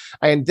variations,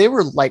 and they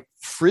were like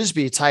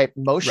Frisbee type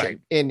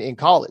motion in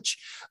college.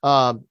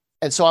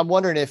 And so I'm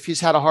wondering if he's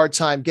had a hard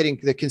time getting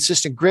the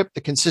consistent grip,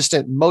 the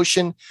consistent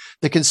motion,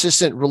 the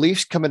consistent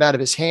relief coming out of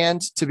his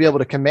hand to be able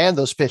to command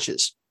those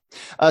pitches.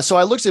 So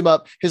I looked him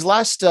up. His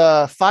last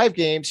 5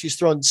 games, he's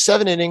thrown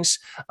 7 innings.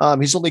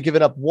 He's only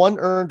given up 1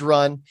 earned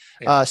run,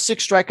 6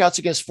 strikeouts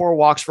against 4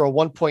 walks for a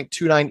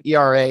 1.29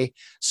 ERA.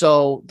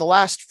 So the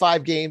last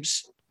 5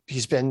 games,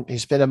 he's been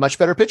a much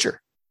better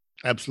pitcher.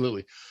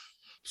 Absolutely.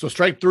 So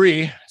strike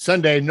 3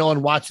 Sunday,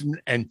 Nolan Watson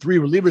and 3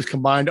 relievers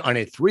combined on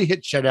a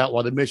 3-hit shutout,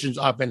 while the Missions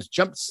offense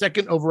jumped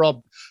 2nd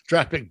overall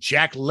draft pick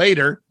Jack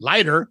Leiter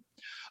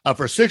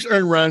for 6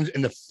 earned runs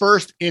in the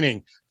first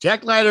inning.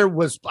 Jack Leiter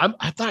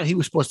I thought he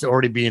was supposed to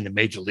already be in the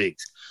major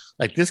leagues.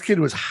 Like, this kid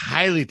was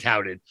highly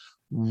touted,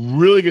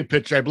 really good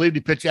pitcher. I believe he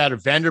pitched out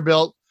of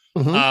Vanderbilt.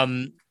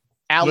 Mm-hmm.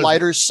 Al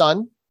Leiter's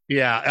son.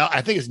 Yeah,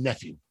 I think his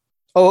nephew.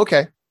 Oh,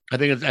 okay. I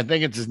think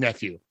it's his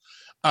nephew.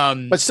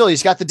 But still,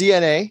 he's got the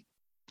DNA.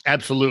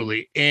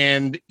 Absolutely.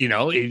 And,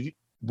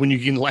 when you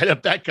can light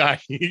up that guy,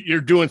 you're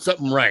doing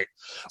something right.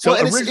 So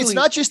it's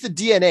not just the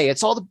DNA.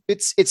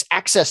 It's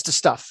access to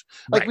stuff.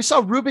 Like we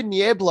saw Ruben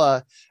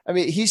Niebla. I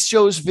mean, he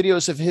shows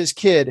videos of his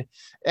kid,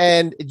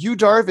 and Yu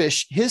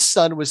Darvish, his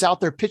son, was out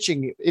there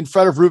pitching in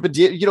front of Ruben,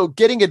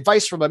 getting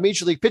advice from a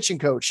major league pitching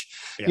coach,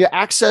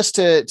 access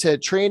to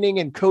training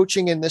and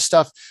coaching and this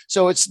stuff.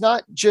 So it's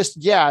not just,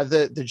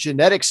 the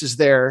genetics is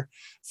there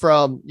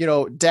from,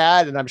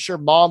 dad, and I'm sure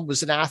mom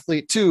was an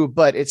athlete too,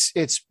 but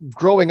it's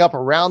growing up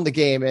around the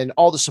game and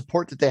all the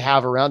support that they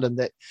have around them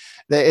that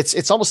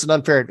it's almost an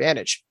unfair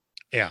advantage.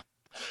 Yeah.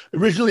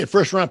 Originally a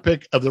first-round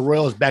pick of the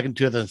Royals back in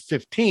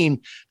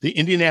 2015, the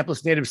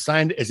Indianapolis native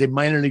signed as a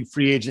minor league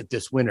free agent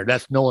this winter.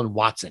 That's Nolan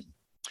Watson.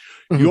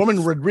 Mhm.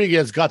 Yorman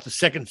Rodriguez got the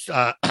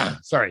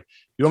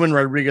Yorman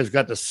Rodriguez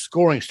got the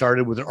scoring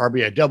started with an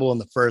RBI double in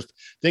the first,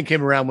 then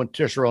came around when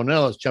Tisha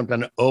Ornelas jumped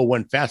on an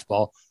 0-1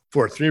 fastball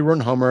for a 3-run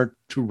homer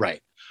to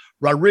right.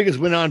 Rodriguez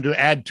went on to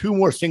add 2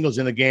 more singles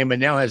in the game and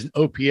now has an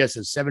OPS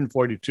of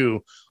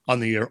 742 on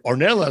the year.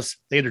 Ornelas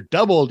later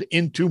doubled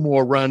in 2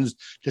 more runs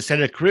to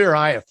set a career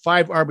high of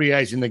 5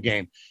 RBIs in the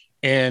game.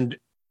 And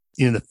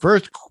in the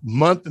first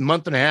month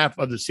and a half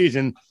of the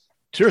season,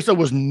 Tirsa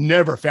was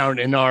never found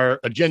in our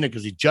agenda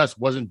because he just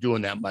wasn't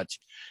doing that much.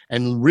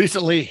 And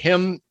recently,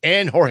 him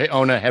and Jorge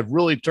Ona have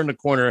really turned the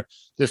corner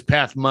this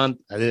past month.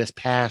 And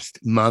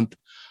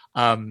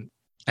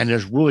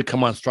has really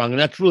come on strong. And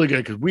that's really good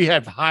because we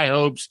have high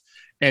hopes.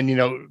 And,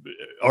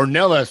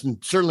 Ornelas and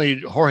certainly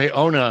Jorge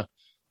Ona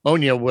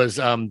was,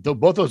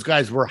 both those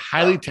guys were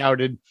highly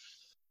touted,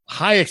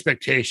 high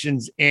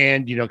expectations,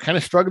 and, kind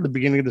of struggled at the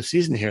beginning of the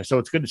season here. So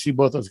it's good to see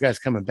both those guys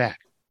coming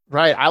back.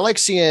 Right. I like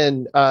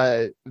seeing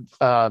Ornelas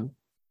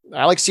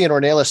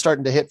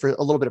starting to hit for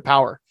a little bit of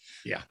power.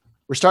 Yeah.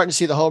 We're starting to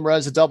see the home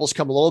runs, the doubles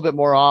come a little bit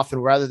more often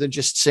rather than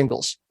just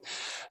singles.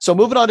 So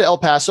moving on to El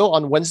Paso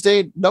on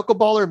Wednesday,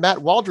 knuckleballer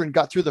Matt Waldron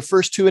got through the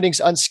first 2 innings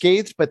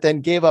unscathed, but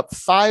then gave up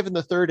 5 in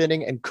the 3rd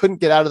inning and couldn't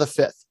get out of the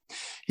 5th.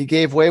 He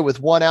gave way with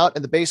 1 out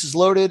and the bases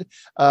loaded,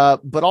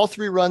 but all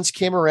 3 runs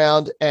came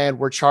around and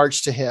were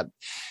charged to him.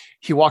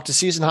 He walked a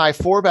season high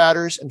 4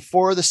 batters, and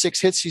 4 of the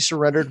 6 hits he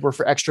surrendered were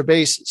for extra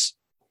bases.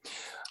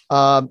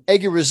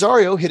 Eggy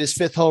Rosario hit his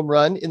 5th home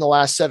run in the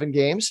last 7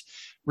 games.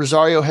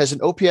 Rosario has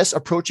an OPS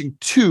approaching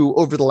 2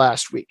 over the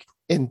last week.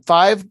 In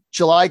 5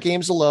 July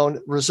games alone,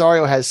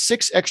 Rosario has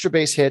 6 extra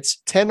base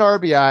hits, 10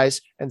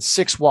 RBIs, and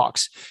 6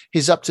 walks.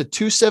 He's up to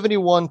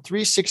 271,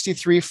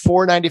 363,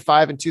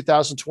 495 in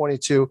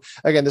 2022.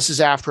 Again, this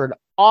is after an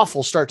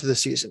awful start to the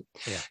season.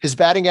 Yeah. His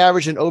batting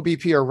average and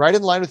OBP are right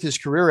in line with his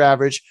career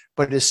average,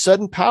 but his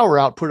sudden power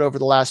output over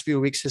the last few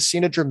weeks has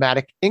seen a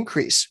dramatic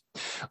increase.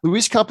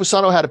 Luis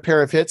Campusano had a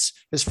pair of hits,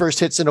 his first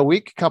hits in a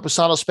week.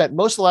 Campusano spent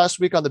most of the last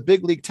week on the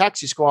big league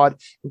taxi squad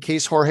in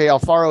case Jorge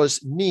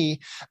Alfaro's knee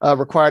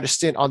required a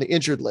stint on the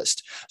injured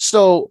list.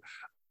 So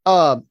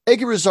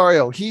Eggy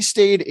Rosario, he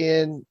stayed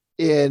in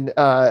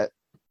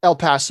El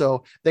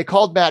Paso. They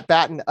called Matt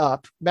Batten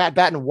up. Matt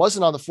Batten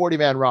wasn't on the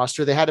 40-man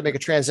roster. They had to make a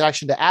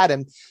transaction to add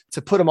him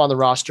to put him on the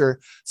roster.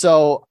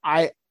 So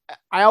I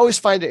always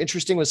find it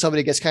interesting when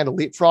somebody gets kind of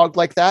leapfrogged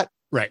like that.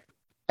 Right.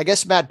 I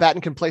guess Matt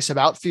Batten can play some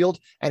outfield,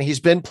 and he's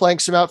been playing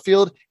some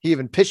outfield. He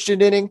even pitched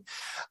an inning.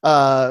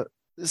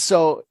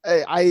 So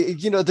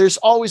there's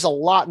always a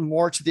lot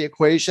more to the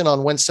equation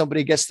on when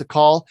somebody gets the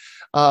call.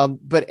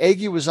 But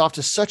Eggy was off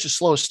to such a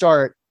slow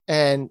start,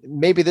 and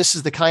maybe this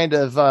is the kind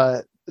of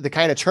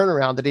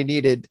turnaround that he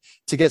needed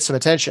to get some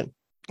attention.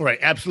 Right.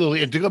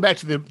 Absolutely. And to go back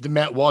to the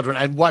Matt Waldron,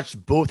 I've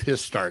watched both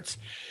his starts,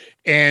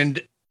 and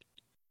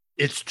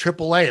it's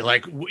AAA.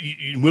 Like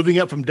moving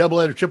up from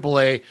AA to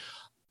AAA,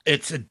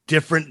 it's a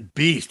different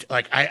beast.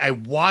 Like I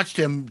watched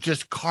him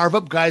just carve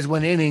up guys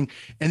 1 inning,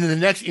 and then the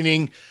next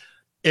inning,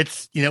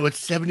 it's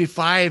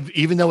 75,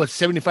 even though it's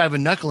 75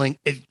 and knuckling,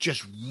 it's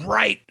just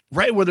right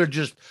where they're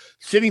just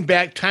sitting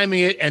back, timing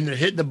it, and they're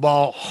hitting the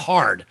ball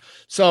hard.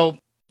 So,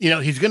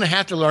 he's going to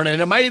have to learn,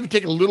 and it might even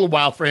take a little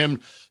while for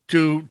him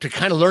to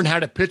kind of learn how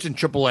to pitch in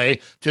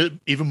AAA to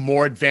even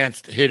more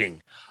advanced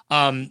hitting.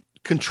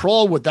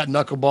 Control with that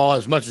knuckleball,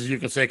 as much as you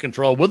can say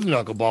control with the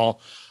knuckleball,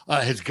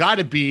 has got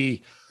to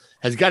be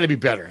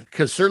better,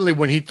 because certainly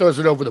when he throws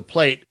it over the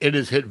plate, it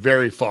is hit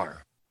very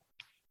far.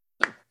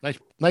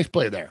 Nice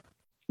play there.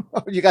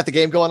 You got the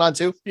game going on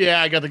too?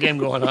 Yeah, I got the game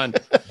going on.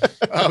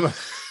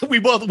 We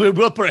both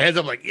put our hands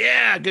up like,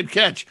 yeah, good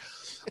catch.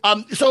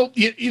 So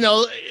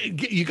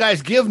you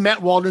guys give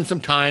Matt Waldron some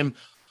time.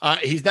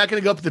 He's not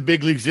going to go up to the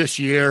big leagues this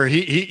year.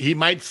 He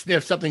might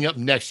sniff something up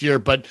next year,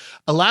 but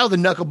allow the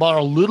knuckleball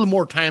a little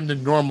more time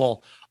than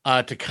normal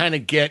to kind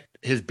of get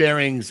his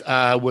bearings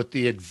with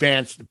the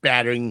advanced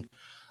batting.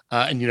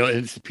 And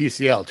it's the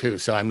PCL too.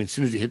 So, I mean, as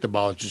soon as you hit the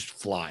ball, it just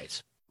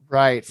flies.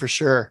 Right. For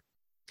sure.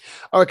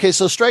 Okay.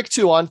 So strike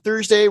 2 on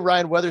Thursday,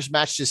 Ryan Weathers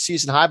matched his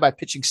season high by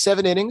pitching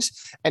 7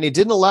 innings, and he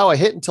didn't allow a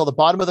hit until the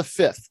bottom of the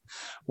 5th.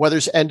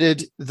 Weathers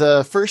ended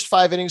the first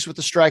 5 innings with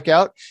a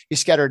strikeout. He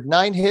scattered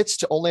 9 hits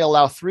to only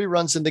allow 3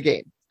 runs in the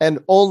game, and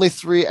only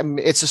 3. I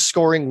mean, it's a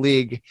scoring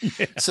league.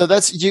 Yeah. So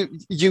that's,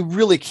 you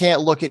really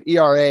can't look at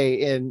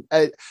ERA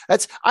I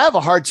have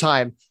a hard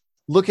time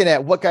looking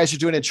at what guys are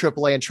doing in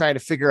AAA and trying to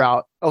figure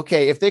out,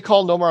 okay, if they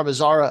call Nomar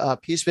Mazara up,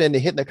 he's been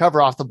hitting the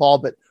cover off the ball,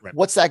 but right,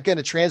 what's that going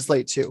to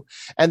translate to?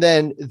 And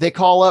then they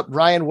call up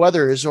Ryan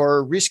Weathers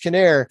or Reese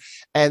Kinnear,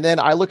 and then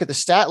I look at the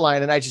stat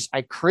line and I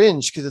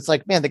cringe, because it's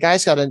like, man, the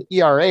guy's got an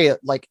ERA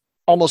like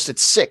almost at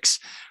 6.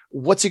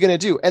 What's he going to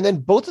do? And then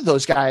both of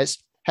those guys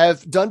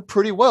have done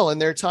pretty well in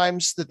their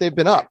times that they've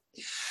been up.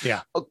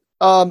 Yeah.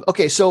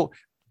 Okay, so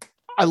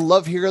I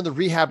love hearing the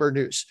rehabber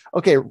news.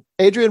 Okay,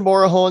 Adrian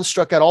Morejon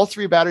struck out all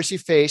three batters he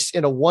faced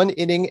in a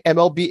one-inning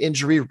MLB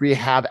injury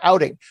rehab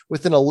outing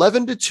with an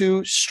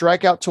 11-2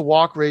 strikeout to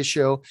walk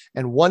ratio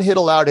and one hit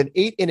allowed in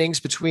 8 innings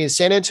between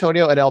San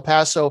Antonio and El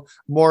Paso.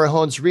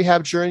 Morejon's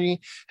rehab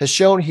journey has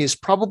shown he's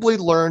probably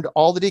learned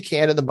all that he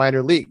can in the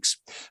minor leagues.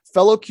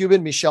 Fellow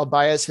Cuban Michel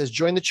Baez has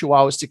joined the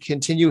Chihuahuas to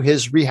continue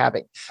his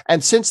rehabbing.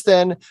 And since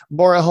then,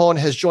 Morejon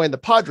has joined the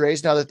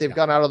Padres now that they've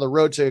gone out on the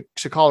road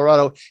to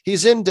Colorado.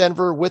 He's in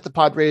Denver with the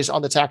Padres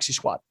on the taxi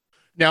squad.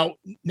 Now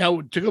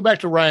to go back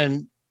to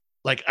Ryan,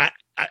 like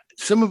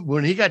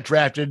when he got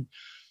drafted,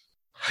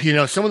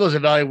 some of those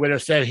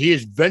evaluators said he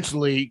is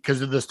eventually,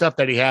 because of the stuff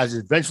that he has,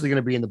 is eventually going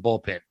to be in the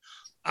bullpen.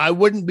 I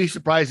wouldn't be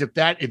surprised if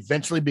that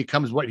eventually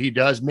becomes what he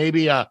does.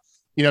 Maybe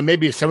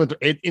maybe a 7th or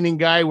 8th inning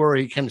guy where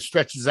he kind of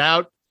stretches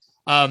out.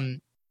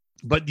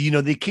 But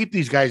they keep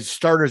these guys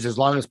starters as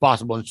long as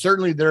possible. And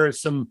certainly there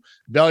is some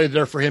value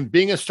there for him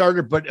being a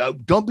starter,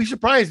 but don't be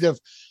surprised if,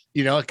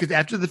 because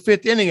after the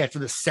 5th inning, after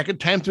the second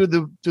time through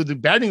the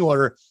batting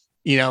order,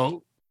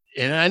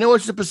 and I know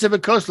it's the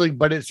Pacific Coast League,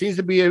 but it seems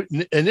to be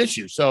an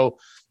issue. So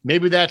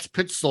maybe that's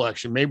pitch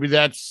selection. Maybe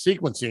that's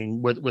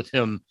sequencing with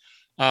him.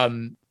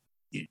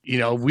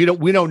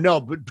 We don't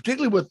know, but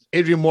particularly with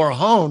Adrian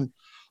Morejon,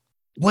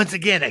 once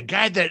again, a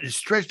guy that is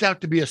stretched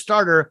out to be a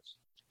starter,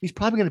 he's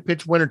probably going to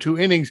pitch 1 or 2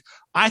 innings.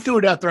 I threw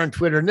it out there on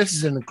Twitter, and this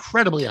is an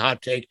incredibly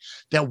hot take,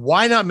 that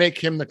why not make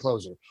him the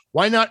closer?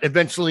 Why not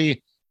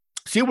eventually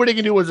see what he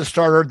can do as a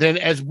starter? Then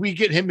as we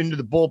get him into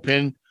the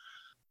bullpen,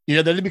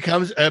 then he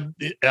becomes a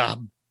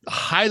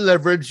high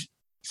leverage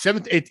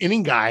 7th, 8th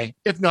inning guy,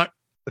 if not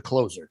the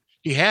closer.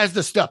 He has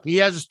the stuff. He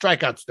has the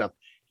strikeout stuff.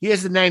 He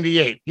has the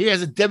 98. He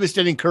has a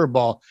devastating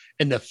curveball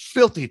and the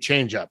filthy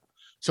changeup.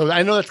 So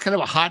I know that's kind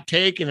of a hot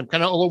take, and I'm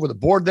kind of all over the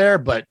board there,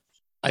 but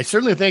I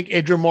certainly think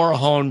Adrian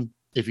Morejon,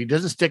 if he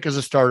doesn't stick as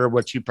a starter,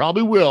 which he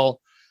probably will,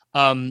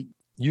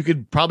 you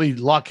could probably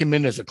lock him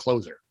in as a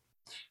closer.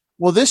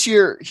 Well, this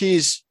year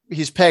he's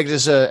pegged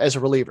as a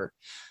reliever.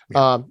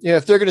 Yeah.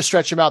 If they're going to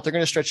stretch him out, they're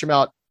going to stretch him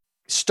out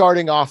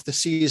starting off the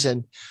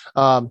season.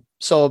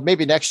 So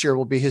maybe next year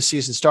will be his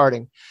season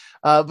starting.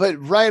 But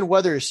Ryan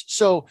Weathers,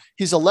 so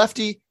he's a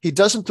lefty. He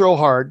doesn't throw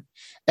hard,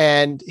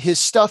 and his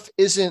stuff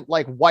isn't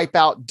like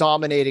wipeout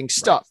dominating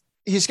stuff.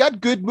 Right. He's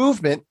got good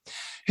movement.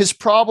 His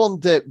problem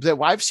that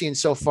I've seen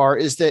so far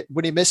is that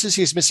when he misses,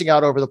 he's missing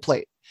out over the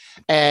plate.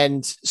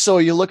 And so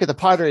you look at the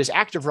Padres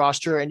active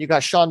roster and you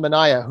got Sean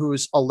Manaea,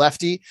 who's a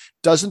lefty,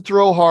 doesn't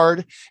throw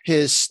hard.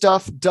 His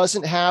stuff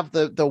doesn't have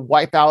the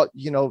wipeout,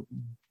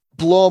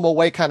 blow him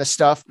away kind of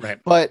stuff. Right.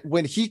 But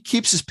when he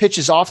keeps his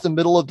pitches off the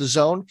middle of the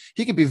zone,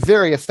 he can be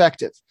very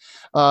effective.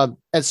 And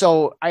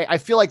so I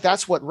feel like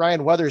that's what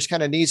Ryan Weathers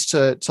kind of needs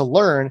to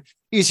learn.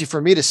 Easy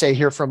for me to say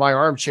here from my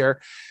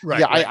armchair. Right.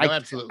 Yeah, right.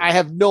 Absolutely. I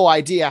have no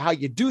idea how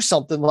you do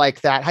something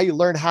like that, how you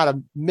learn how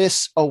to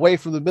miss away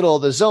from the middle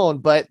of the zone.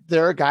 But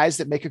there are guys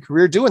that make a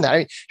career doing that. I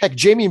mean, heck,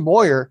 Jamie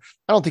Moyer,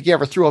 I don't think he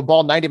ever threw a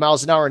ball 90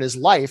 miles an hour in his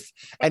life.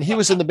 And he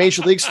was in the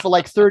major leagues for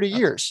like 30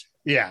 years.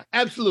 Yeah,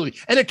 absolutely.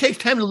 And it takes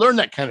time to learn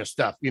that kind of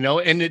stuff,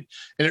 and it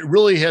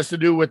really has to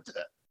do with,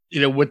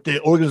 what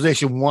the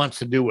organization wants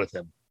to do with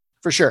him.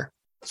 For sure.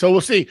 So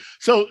we'll see.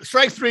 So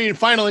strike 3, and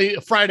finally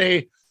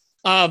Friday,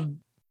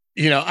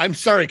 I'm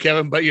sorry,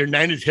 Kevin, but your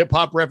 90s hip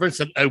hop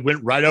reference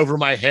went right over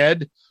my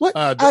head. What?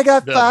 I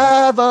got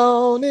 5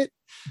 on it.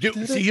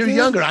 See, you're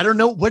younger. I don't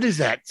know. What is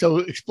that? So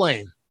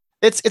explain.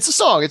 It's a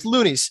song. It's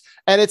Loonies.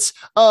 And it's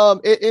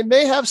it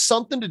may have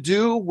something to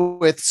do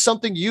with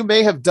something you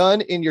may have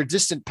done in your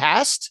distant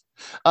past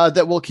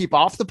that we'll keep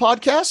off the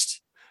podcast.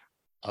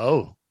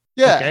 Oh,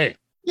 yeah. Okay.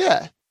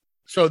 Yeah.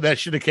 So that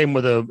should have came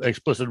with an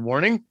explicit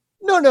warning.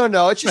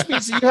 No. It just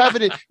means that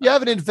you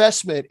have an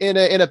investment in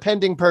a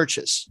pending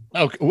purchase.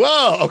 Okay.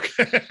 Whoa.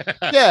 Okay.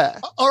 Yeah.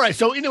 All right.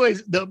 So,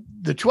 anyways, the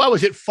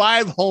Chihuahuas hit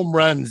 5 home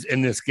runs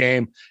in this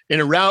game in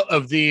a rout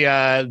of the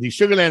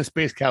Sugarland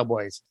Space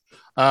Cowboys.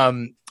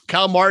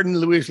 Kyle Martin,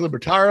 Luis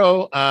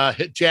Libertaro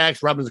hit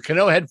jacks. Robinson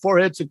Cano had 4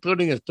 hits,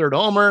 including his 3rd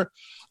homer.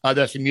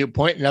 That's a mute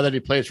point now that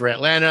he plays for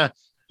Atlanta.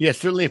 He has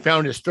certainly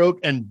found his stroke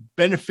and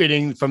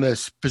benefiting from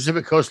the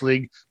Pacific Coast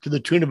League to the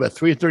tune of a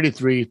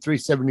 333,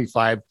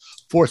 375,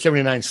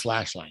 479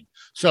 slash line.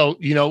 So,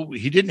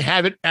 he didn't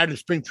have it out of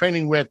spring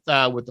training with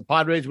the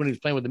Padres when he was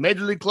playing with the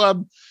Major League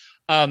Club.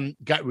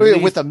 Got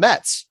released with the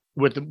Mets.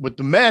 With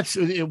the Mets.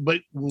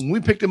 But when we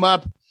picked him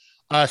up,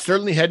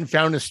 certainly hadn't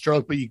found his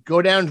stroke. But you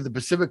go down to the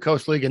Pacific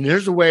Coast League, and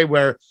there's a way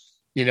where,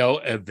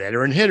 a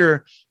veteran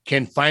hitter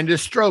can find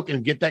his stroke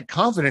and get that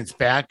confidence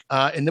back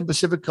in the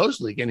Pacific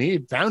Coast League. And he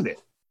found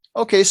it.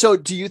 Okay, so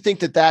do you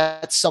think that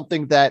that's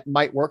something that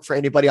might work for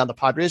anybody on the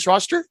Padres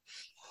roster?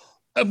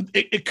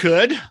 It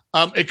could,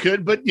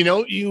 but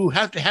you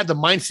have to have the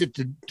mindset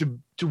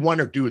to want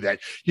to do that.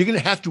 You're going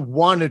to have to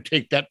want to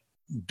take that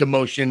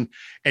demotion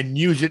and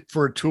use it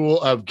for a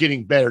tool of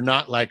getting better,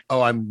 not like,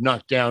 oh, I'm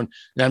knocked down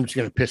and I'm just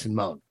going to piss and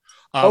moan.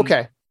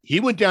 Okay. He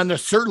went down there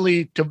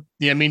certainly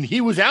he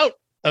was out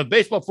of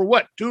baseball for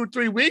what, 2 or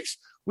 3 weeks?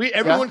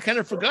 Everyone kind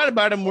of forgot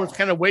about him. Was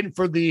kind of waiting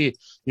for the,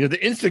 the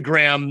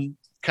Instagram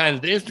kind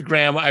of the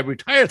Instagram I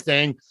retire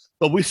thing,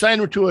 but we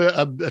signed him to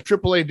a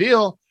AAA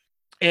deal.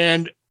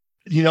 And,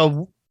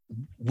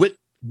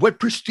 what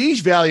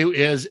prestige value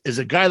is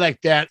a guy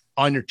like that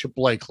on your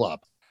AAA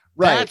club.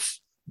 Right.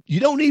 You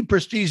don't need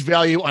prestige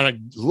value on a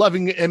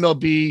loving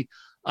MLB,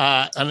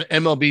 on an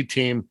MLB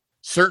team.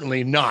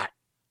 Certainly not.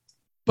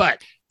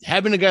 But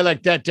having a guy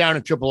like that down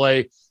in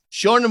AAA,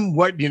 showing him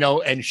what,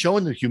 and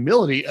showing the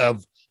humility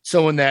of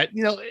someone that,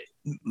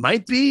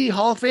 might be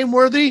Hall of Fame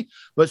worthy,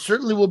 but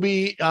certainly will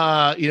be,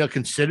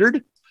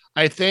 considered,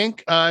 I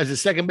think, as a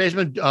second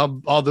baseman,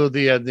 although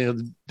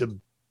the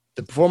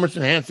performance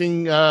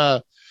enhancing,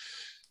 the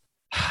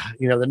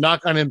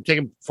knock on him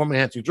taking performance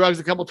enhancing drugs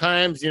a couple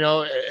times,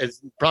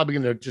 is probably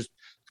going to just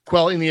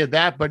quell any of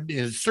that, but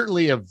is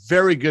certainly a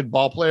very good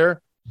ball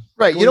player.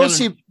 Right. You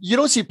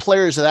don't see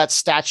players of that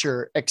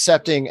stature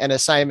accepting an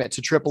assignment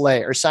to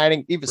AAA or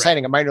signing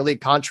a minor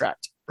league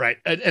contract. Right.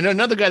 And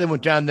another guy that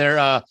went down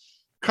there,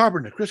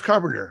 Chris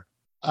Carpenter,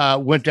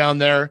 went down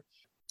there,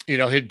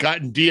 had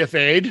gotten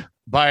DFA'd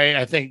by,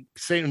 I think,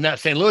 St.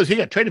 Louis. He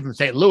got traded from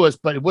St. Louis,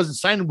 but it wasn't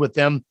signed with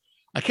them.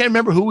 I can't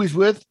remember who he's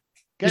with.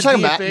 You're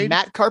talking about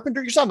Matt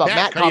Carpenter? You're talking about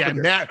Matt Carpenter.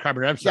 Yeah, Matt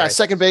Carpenter. I'm sorry. Yeah,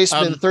 second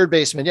baseman, third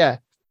baseman. Yeah.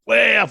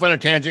 Way off on a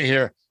tangent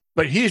here.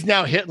 But he's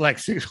now hitting like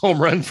 6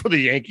 home runs for the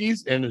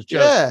Yankees and is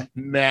just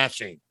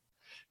mashing.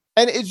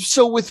 And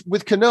so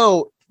with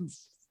Cano,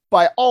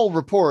 by all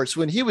reports,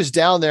 when he was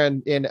down there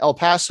in El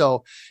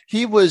Paso,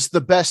 he was the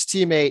best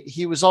teammate.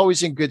 He was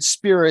always in good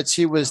spirits.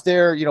 He was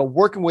there,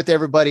 working with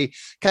everybody,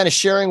 kind of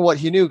sharing what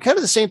he knew, kind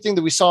of the same thing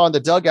that we saw in the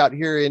dugout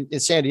here in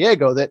San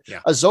Diego that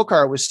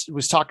Azocar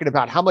was talking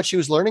about, how much he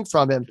was learning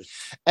from him.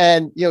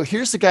 And,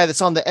 here's the guy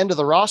that's on the end of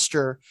the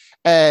roster.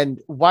 And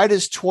why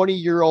does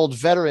 20-year-old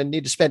veteran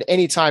need to spend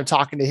any time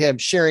talking to him,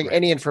 sharing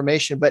any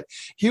information? But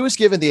he was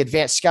given the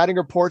advanced scouting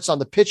reports on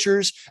the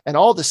pitchers and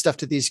all this stuff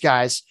to these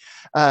guys.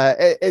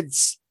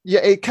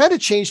 It kind of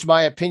changed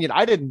my opinion.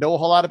 I didn't know a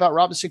whole lot about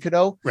Robinson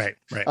Cano. Right.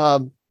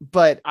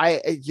 But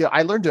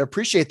I learned to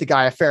appreciate the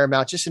guy a fair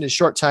amount just in his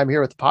short time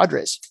here with the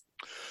Padres.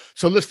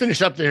 So let's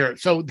finish up there.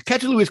 So the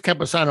catcher Luis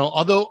Campusano,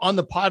 although on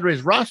the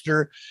Padres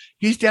roster,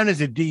 he's down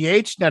as a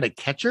DH, not a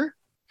catcher.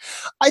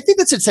 I think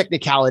that's a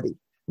technicality.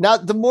 Now,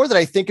 the more that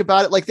I think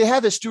about it, like they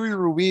have Esteury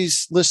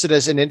Ruiz listed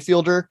as an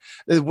infielder.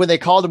 When they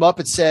called him up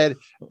and said,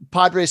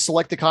 Padres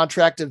select the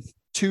contract of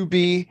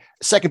 2B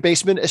second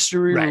baseman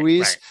Esteury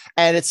Ruiz. Right.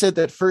 And it said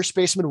that first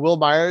baseman Will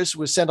Myers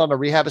was sent on a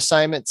rehab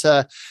assignment.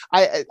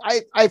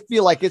 I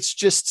feel like it's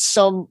just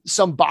some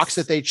box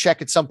that they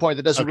check at some point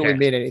that doesn't really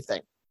mean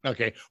anything.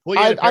 Okay.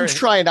 Well, I'm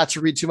trying not to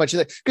read too much of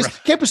that because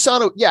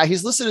Campusano,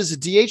 he's listed as a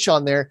DH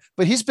on there,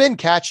 but he's been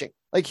catching.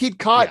 Like he'd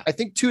caught, I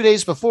think 2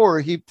 days before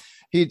he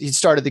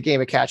started the game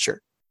at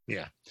catcher.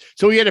 Yeah.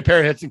 So he had a pair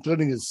of hits,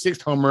 including his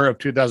 6th homer of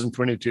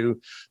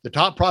 2022. The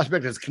top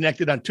prospect has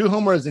connected on 2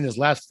 homers in his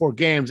last 4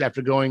 games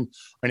after going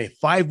on a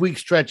 5-week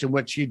stretch in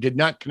which he did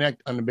not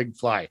connect on the big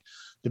fly.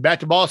 The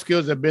bat-to-ball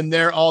skills have been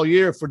there all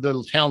year for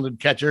the talented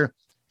catcher.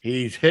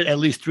 He's hit at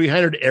least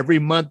 300 every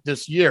month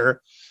this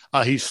year.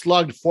 He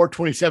slugged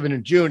 427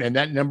 in June, and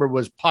that number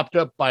was popped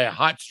up by a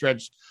hot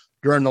stretch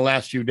during the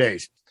last few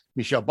days.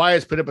 Michel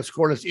Baez put up a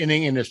scoreless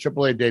inning in his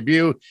AAA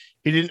debut.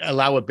 He didn't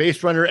allow a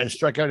base runner and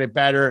struck out a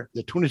batter.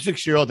 The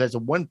 26-year-old has a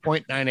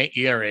 1.98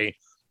 ERA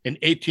in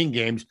 18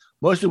 games,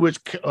 most of which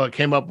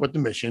came up with the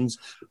missions.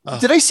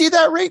 Did I see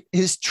that right?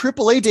 His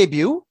AAA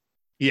debut?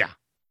 Yeah.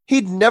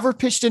 He'd never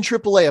pitched in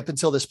AAA up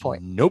until this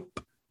point. Nope.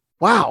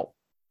 Wow.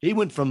 He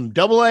went from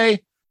AA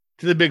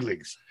to the big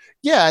leagues.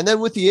 Yeah, and then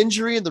with the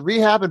injury and the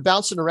rehab and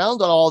bouncing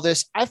around on all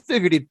this, I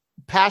figured he'd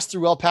pass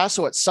through El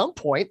Paso at some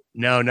point.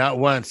 No, not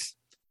once.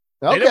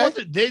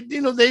 Okay.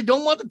 They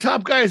don't want the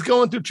top guys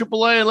going through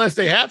AAA unless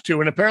they have to.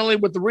 And apparently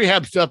with the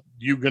rehab stuff,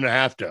 you're going to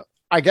have to.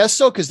 I guess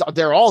so, because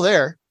they're all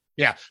there.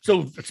 Yeah.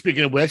 So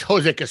speaking of which,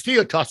 Jose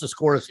Castillo tossed a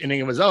scoreless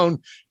inning of his own.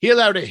 He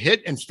allowed a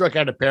hit and struck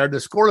out a pair. The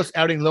scoreless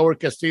outing lowered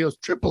Castillo's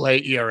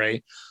AAA ERA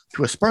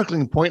to a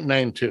sparkling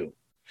 .92.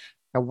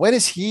 Now, when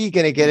is he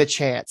going to get a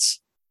chance?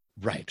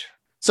 Right.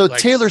 So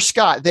Taylor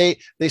Scott, they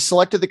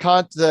selected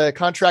the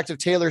contract of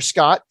Taylor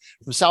Scott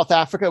from South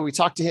Africa. We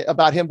talked to him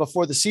about him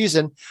before the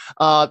season,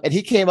 and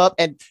he came up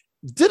and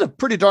did a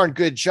pretty darn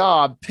good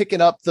job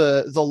picking up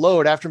the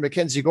load after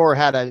Mackenzie Gore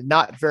had a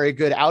not very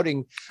good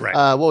outing. Right.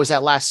 What was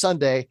that, last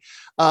Sunday?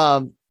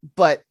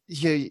 But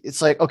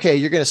it's like, okay,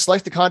 you're going to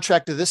select the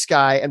contract of this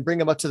guy and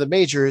bring him up to the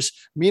majors.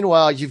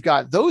 Meanwhile, you've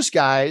got those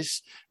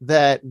guys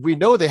that we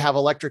know they have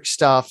electric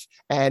stuff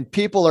and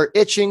people are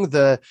itching.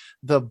 The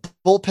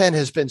bullpen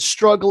has been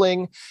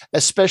struggling,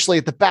 especially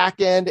at the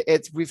back end.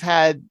 We've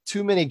had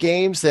too many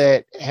games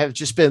that have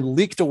just been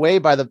leaked away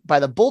by the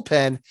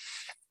bullpen.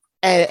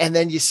 And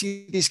then you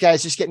see these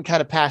guys just getting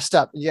kind of passed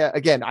up. Yeah.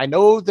 Again, I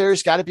know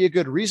there's got to be a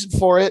good reason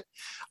for it.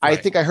 Right.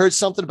 I think I heard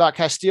something about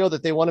Castillo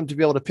that they want him to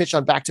be able to pitch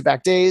on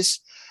back-to-back days.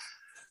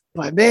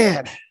 But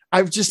man,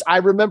 I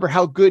remember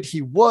how good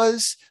he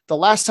was the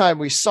last time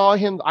we saw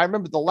him. I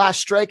remember the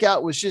last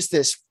strikeout was just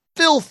this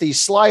filthy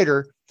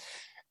slider.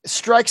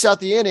 strikes out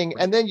the inning,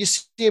 and then you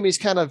see him, he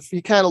kind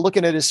of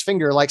looking at his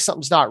finger like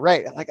something's not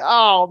right. I'm like,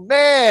 oh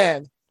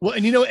man. Well,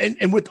 and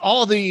and with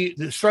all the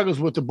struggles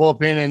with the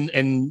bullpen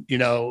and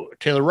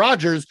Taylor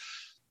Rogers,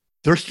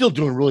 they're still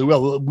doing really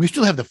well. We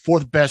still have the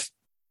fourth best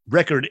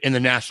record in the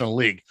National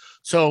League.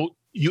 So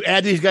you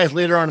add these guys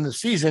later on in the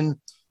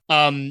season,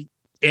 and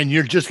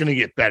you're just going to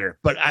get better.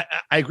 But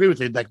I agree with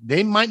you. Like,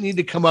 they might need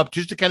to come up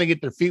just to kind of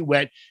get their feet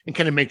wet and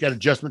kind of make that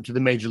adjustment to the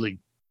major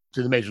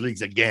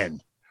leagues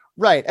again.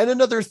 Right. And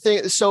another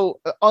thing, so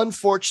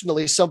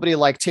unfortunately, somebody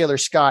like Taylor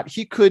Scott,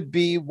 he could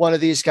be one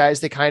of these guys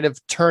that kind of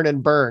turn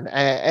and burn.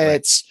 And Right.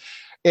 it's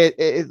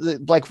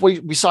like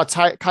we saw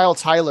Kyle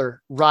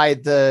Tyler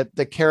ride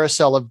the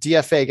carousel of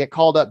DFA, get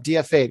called up,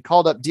 DFA'd,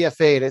 called up,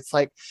 DFA'd. It's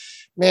like,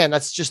 man,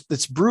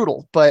 it's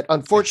brutal. But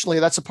unfortunately,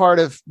 that's a part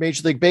of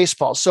Major League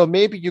Baseball. So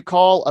maybe you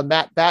call a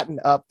Matt Batten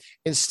up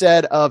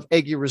instead of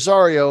Eggy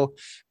Rosario,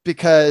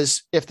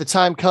 because if the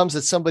time comes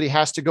that somebody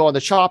has to go on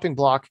the chopping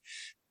block,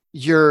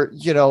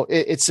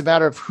 it's a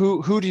matter of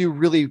who do you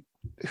really,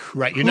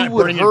 right. You're not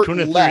burning your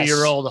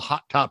 23-year-old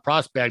hot top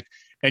prospect.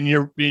 And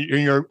you're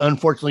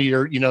unfortunately,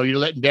 you're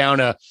letting down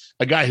a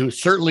guy who's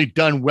certainly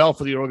done well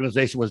for the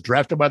organization, was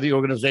drafted by the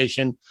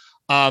organization.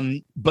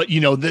 But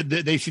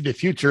they see the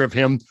future of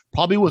him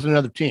probably with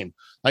another team.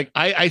 Like,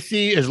 I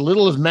see, as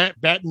little as Matt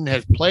Batten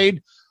has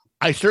played,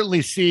 I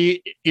certainly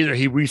see either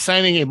he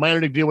re-signing a minor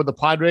league deal with the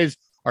Padres,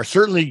 or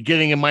certainly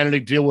getting a minor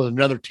league deal with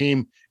another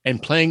team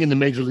and playing in the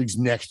major leagues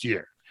next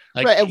year.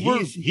 Like, right, and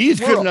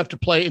he's good enough to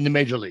play in the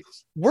major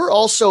leagues. We're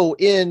also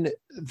in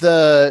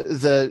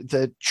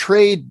the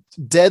trade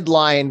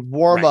deadline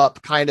warm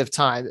up kind of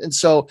time. And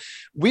so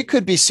we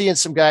could be seeing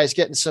some guys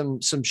getting some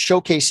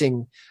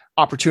showcasing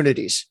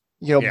opportunities,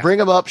 bring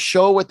them up,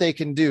 show what they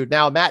can do.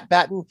 Now, Matt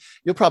Batten,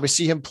 you'll probably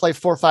see him play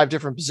 4 or 5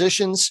 different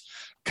positions,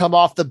 come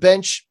off the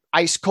bench,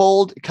 ice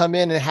cold, come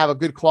in and have a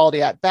good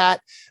quality at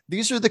bat.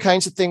 These are the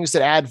kinds of things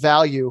that add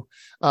value.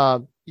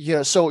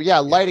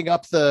 Lighting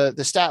up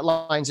the stat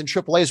lines in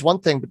AAA is one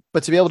thing,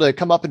 but to be able to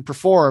come up and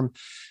perform,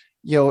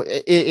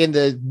 in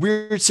the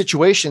weird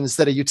situations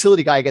that a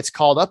utility guy gets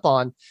called up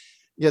on,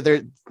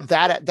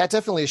 that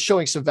definitely is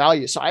showing some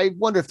value. So I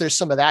wonder if there's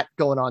some of that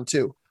going on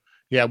too.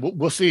 Yeah,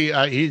 we'll see.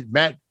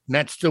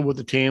 Matt's still with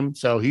the team,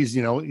 so he's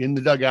in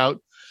the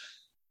dugout,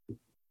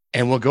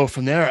 and we'll go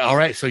from there. All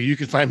right, so you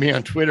can find me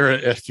on Twitter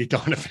at ST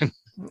Donovan.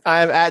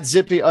 I'm at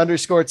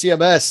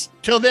Zippy_TMS.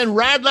 Till then,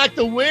 ride like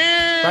the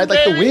wind. Ride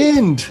like the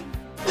wind.